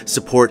guide,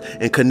 support,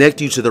 and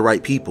connect you to the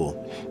right people.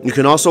 You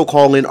can also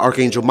call in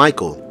Archangel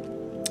Michael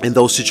in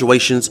those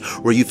situations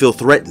where you feel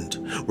threatened,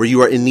 where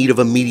you are in need of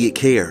immediate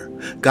care.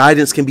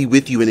 Guidance can be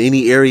with you in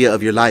any area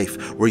of your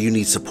life where you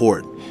need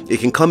support. It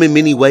can come in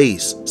many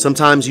ways.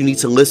 Sometimes you need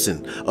to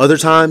listen. Other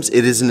times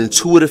it is an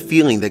intuitive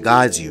feeling that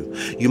guides you.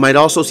 You might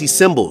also see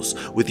symbols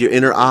with your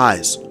inner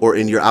eyes or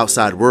in your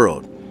outside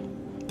world.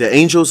 The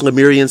angels,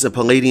 Lemurians, and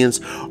Palladians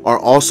are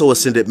also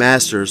ascended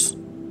masters,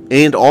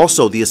 and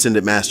also the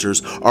ascended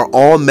masters are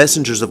all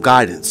messengers of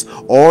guidance.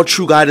 All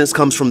true guidance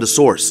comes from the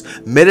source.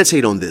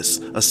 Meditate on this,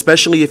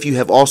 especially if you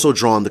have also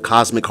drawn the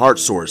cosmic heart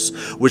source,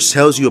 which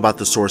tells you about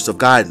the source of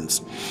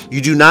guidance. You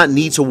do not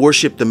need to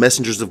worship the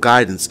messengers of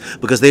guidance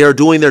because they are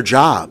doing their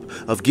job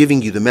of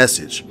giving you the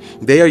message.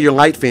 They are your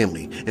light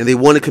family and they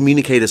want to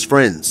communicate as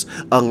friends.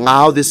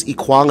 Allow this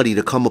equality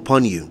to come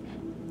upon you.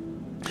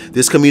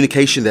 This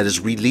communication that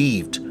is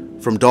relieved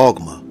from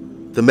dogma.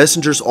 The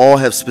messengers all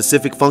have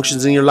specific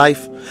functions in your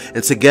life,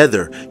 and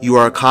together you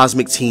are a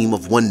cosmic team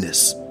of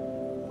oneness.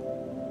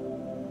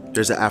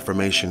 There's an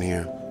affirmation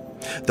here.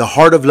 The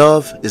heart of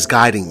love is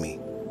guiding me.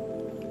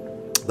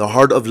 The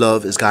heart of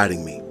love is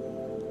guiding me.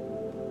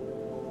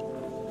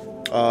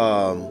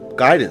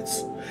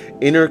 Guidance.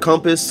 Inner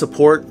compass,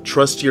 support,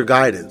 trust your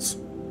guidance.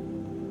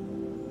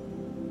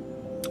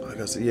 Like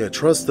I said, yeah,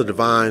 trust the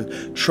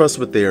divine, trust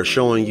what they are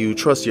showing you,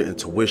 trust your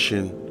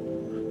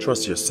intuition,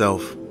 trust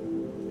yourself.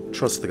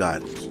 Trust the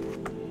guidance.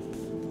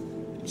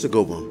 It's a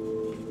good one.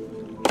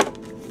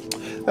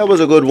 That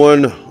was a good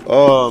one.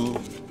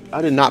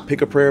 I did not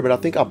pick a prayer, but I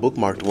think I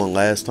bookmarked one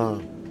last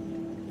time.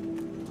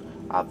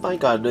 I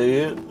think I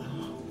did.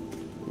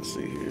 Let's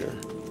see here.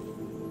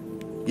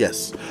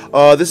 Yes.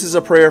 This is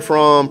a prayer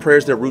from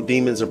Prayers That Root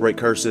Demons and Break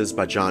Curses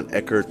by John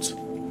Eckert.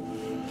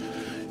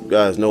 You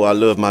guys know I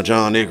love my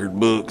John Eckert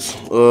books.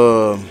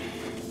 I'm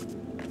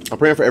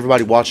praying for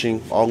everybody watching,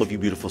 all of you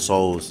beautiful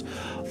souls.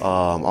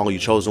 All of you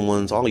chosen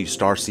ones, all of you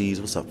star seeds,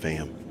 what's up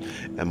fam,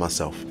 and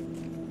myself.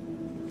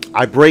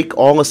 I break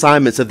all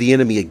assignments of the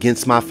enemy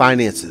against my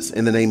finances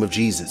in the name of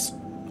Jesus.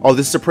 Oh,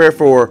 this is a prayer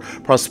for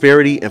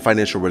prosperity and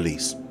financial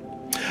release.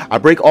 I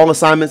break all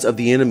assignments of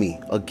the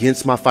enemy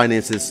against my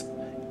finances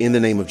in the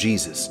name of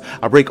Jesus.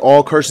 I break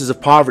all curses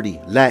of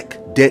poverty, lack,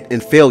 debt,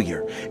 and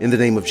failure in the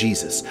name of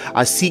Jesus.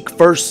 I seek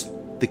first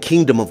the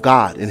kingdom of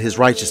God and his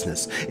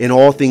righteousness, and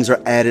all things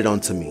are added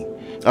unto me.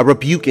 I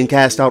rebuke and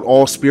cast out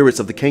all spirits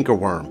of the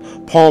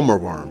cankerworm, palmer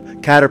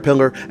worm,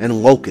 caterpillar,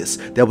 and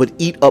locust that would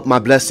eat up my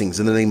blessings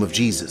in the name of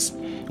Jesus.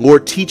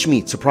 Lord, teach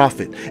me to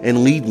profit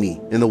and lead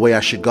me in the way I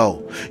should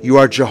go. You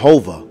are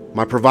Jehovah,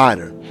 my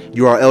provider.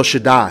 You are El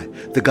Shaddai,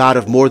 the God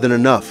of more than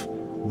enough.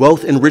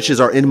 Wealth and riches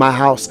are in my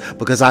house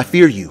because I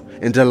fear you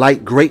and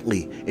delight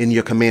greatly in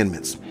your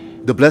commandments.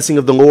 The blessing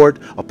of the Lord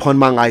upon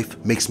my life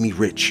makes me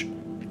rich.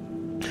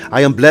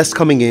 I am blessed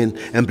coming in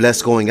and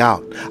blessed going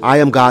out. I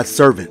am God's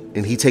servant,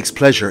 and he takes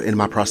pleasure in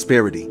my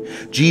prosperity.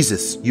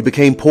 Jesus, you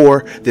became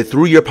poor, that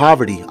through your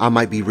poverty I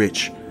might be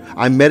rich.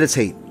 I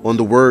meditate on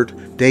the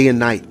word day and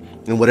night,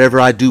 and whatever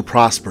I do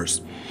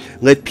prospers.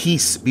 Let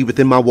peace be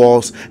within my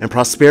walls and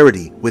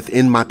prosperity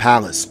within my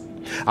palace.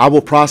 I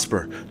will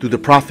prosper through the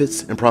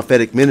prophets and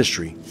prophetic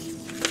ministry.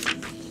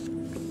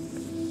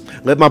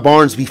 Let my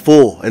barns be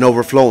full and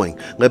overflowing.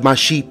 Let my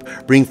sheep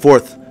bring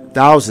forth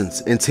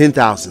thousands and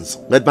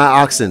 10,000s. Let my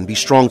oxen be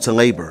strong to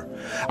labor.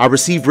 I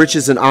receive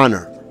riches and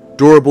honor,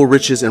 durable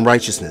riches and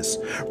righteousness.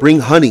 Bring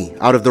honey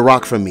out of the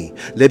rock from me.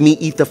 Let me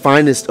eat the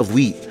finest of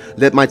wheat.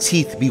 Let my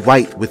teeth be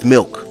white with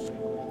milk.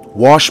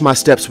 Wash my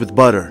steps with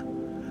butter.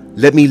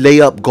 Let me lay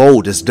up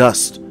gold as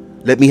dust.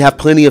 Let me have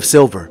plenty of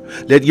silver.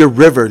 Let your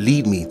river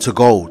lead me to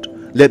gold.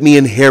 Let me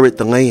inherit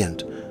the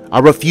land. I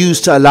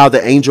refuse to allow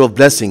the angel of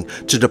blessing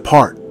to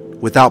depart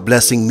without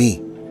blessing me.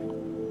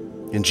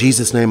 In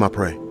Jesus' name I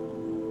pray.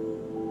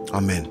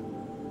 Amen.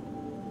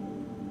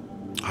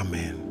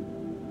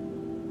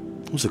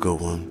 Amen. It was a good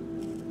one.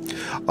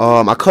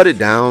 I cut it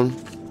down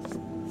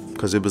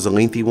because it was a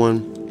lengthy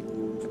one.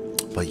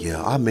 But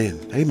yeah, amen.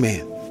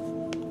 Amen.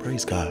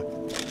 Praise God.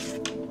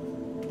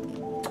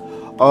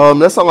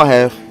 That's all I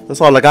have. That's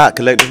all I got,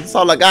 collective. That's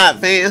all I got,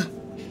 fam.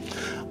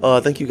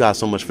 Thank you guys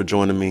so much for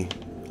joining me.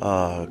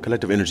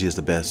 Collective energy is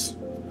the best.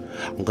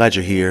 I'm glad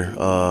you're here.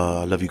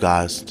 I love you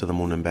guys to the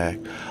moon and back.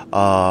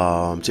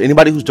 To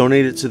anybody who's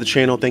donated to the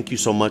channel, thank you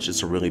so much.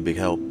 It's a really big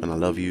help, and I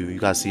love you. You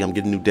guys see I'm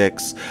getting new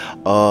decks.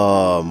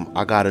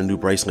 I got a new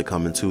bracelet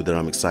coming too that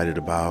I'm excited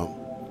about.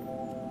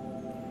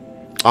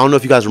 I don't know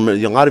if you guys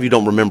remember. A lot of you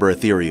don't remember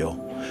Ethereal.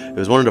 It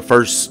was one of the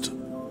first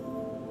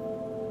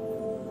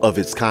of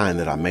its kind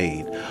that I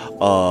made.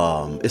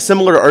 It's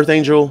similar to Earth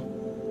Angel,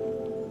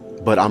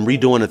 but I'm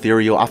redoing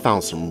Ethereal. I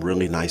found some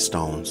really nice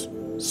stones.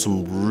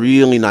 Some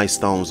really nice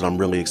stones that I'm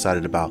really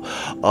excited about.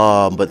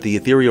 But the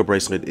Ethereal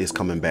bracelet is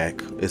coming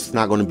back. It's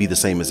not going to be the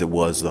same as it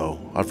was, though.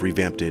 I've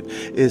revamped it.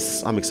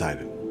 I'm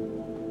excited.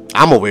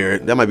 I'm gonna wear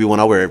it. That might be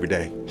one I wear every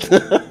day.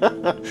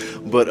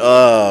 But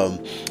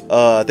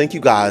thank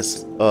you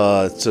guys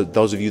to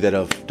those of you that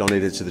have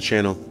donated to the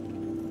channel.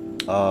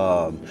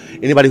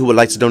 Anybody who would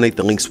like to donate,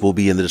 the links will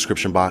be in the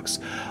description box,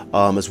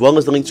 as well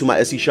as the link to my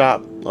Etsy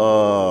shop.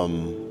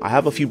 I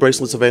have a few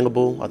bracelets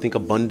available. I think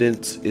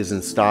Abundant is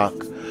in stock.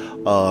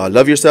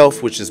 Love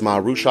Yourself, which is my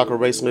root chakra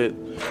bracelet,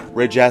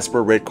 red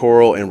jasper, red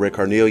coral, and red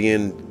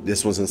carnelian.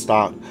 This one's in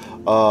stock.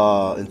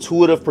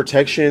 Intuitive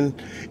Protection,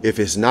 if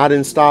it's not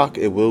in stock,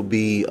 it will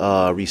be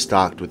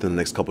restocked within the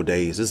next couple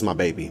days. This is my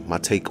baby, my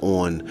take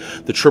on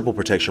the triple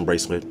protection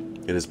bracelet.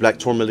 It is black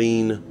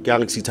tourmaline,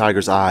 galaxy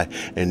tiger's eye,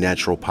 and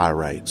natural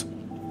pyrite.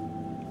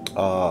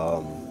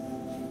 I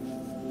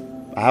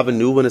have a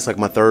new one. It's like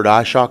my third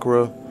eye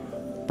chakra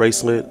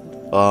bracelet.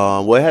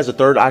 Well, it has a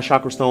third eye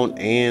chakra stone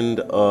and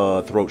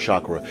throat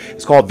chakra.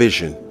 It's called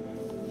Vision.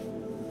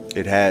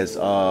 It has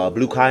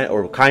blue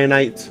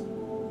kyanite,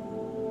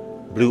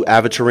 blue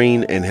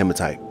aventurine, and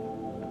hematite.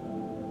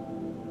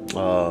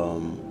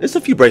 It's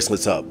a few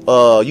bracelets up.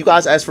 You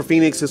guys asked for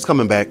Phoenix. It's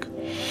coming back.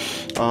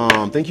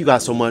 Thank you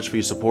guys so much for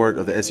your support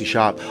of the Etsy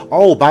shop.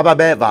 Oh, Bye Bye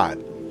Bad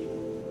Vibe.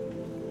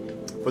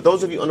 For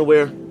those of you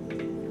unaware,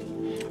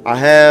 I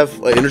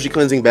have energy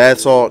cleansing bath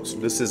salts.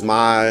 This is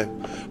my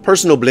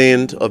personal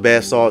blend of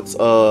bath salts.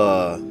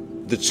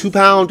 The 2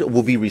 pound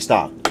will be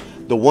restocked.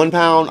 The 1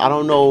 pound, I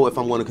don't know if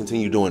I'm going to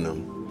continue doing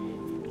them.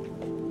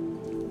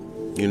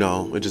 You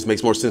know, it just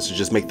makes more sense to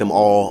just make them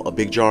all a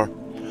big jar.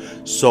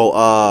 So,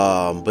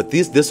 but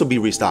this will be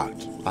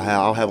restocked.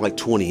 I'll have like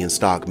 20 in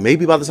stock.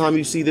 Maybe by the time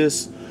you see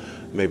this,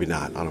 maybe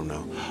not. I don't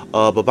know.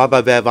 But Bye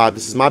Bye Bad Vibe.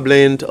 This is my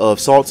blend of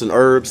salts and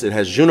herbs. It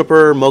has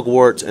juniper,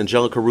 mugwort,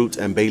 angelica root,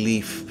 and bay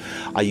leaf.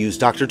 I use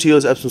Dr.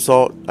 Teal's Epsom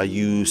salt. I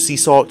use sea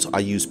salt. I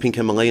use pink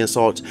Himalayan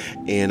salt,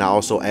 and I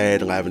also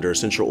add lavender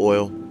essential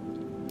oil.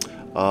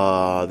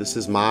 This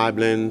is my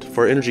blend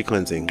for energy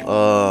cleansing.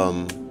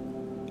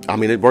 I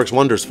mean, it works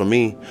wonders for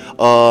me.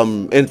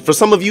 And for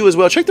some of you as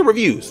well, check the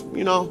reviews.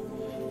 You know,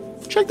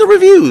 check the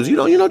reviews. You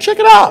know, check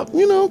it out.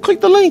 You know, click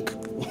the link.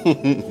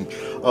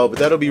 But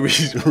that'll be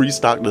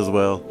restocked as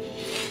well.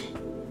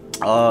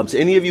 To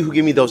any of you who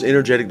give me those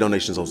energetic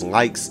donations, those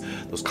likes,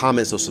 those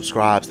comments, those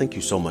subscribes, thank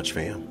you so much,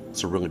 fam.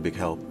 It's a really big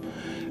help,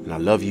 and I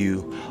love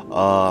you.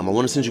 I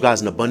want to send you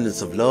guys an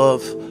abundance of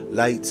love,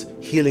 light,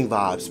 healing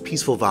vibes,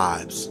 peaceful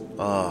vibes,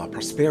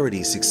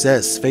 prosperity,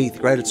 success, faith,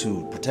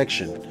 gratitude,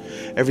 protection,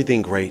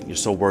 everything great. You're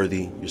so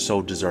worthy. You're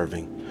so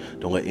deserving.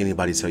 Don't let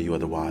anybody tell you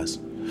otherwise.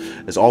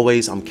 As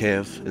always, I'm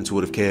Kev,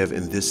 IntuitiveKev,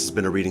 and this has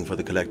been a reading for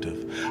the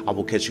collective. I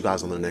will catch you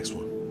guys on the next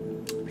one.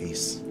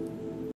 Peace.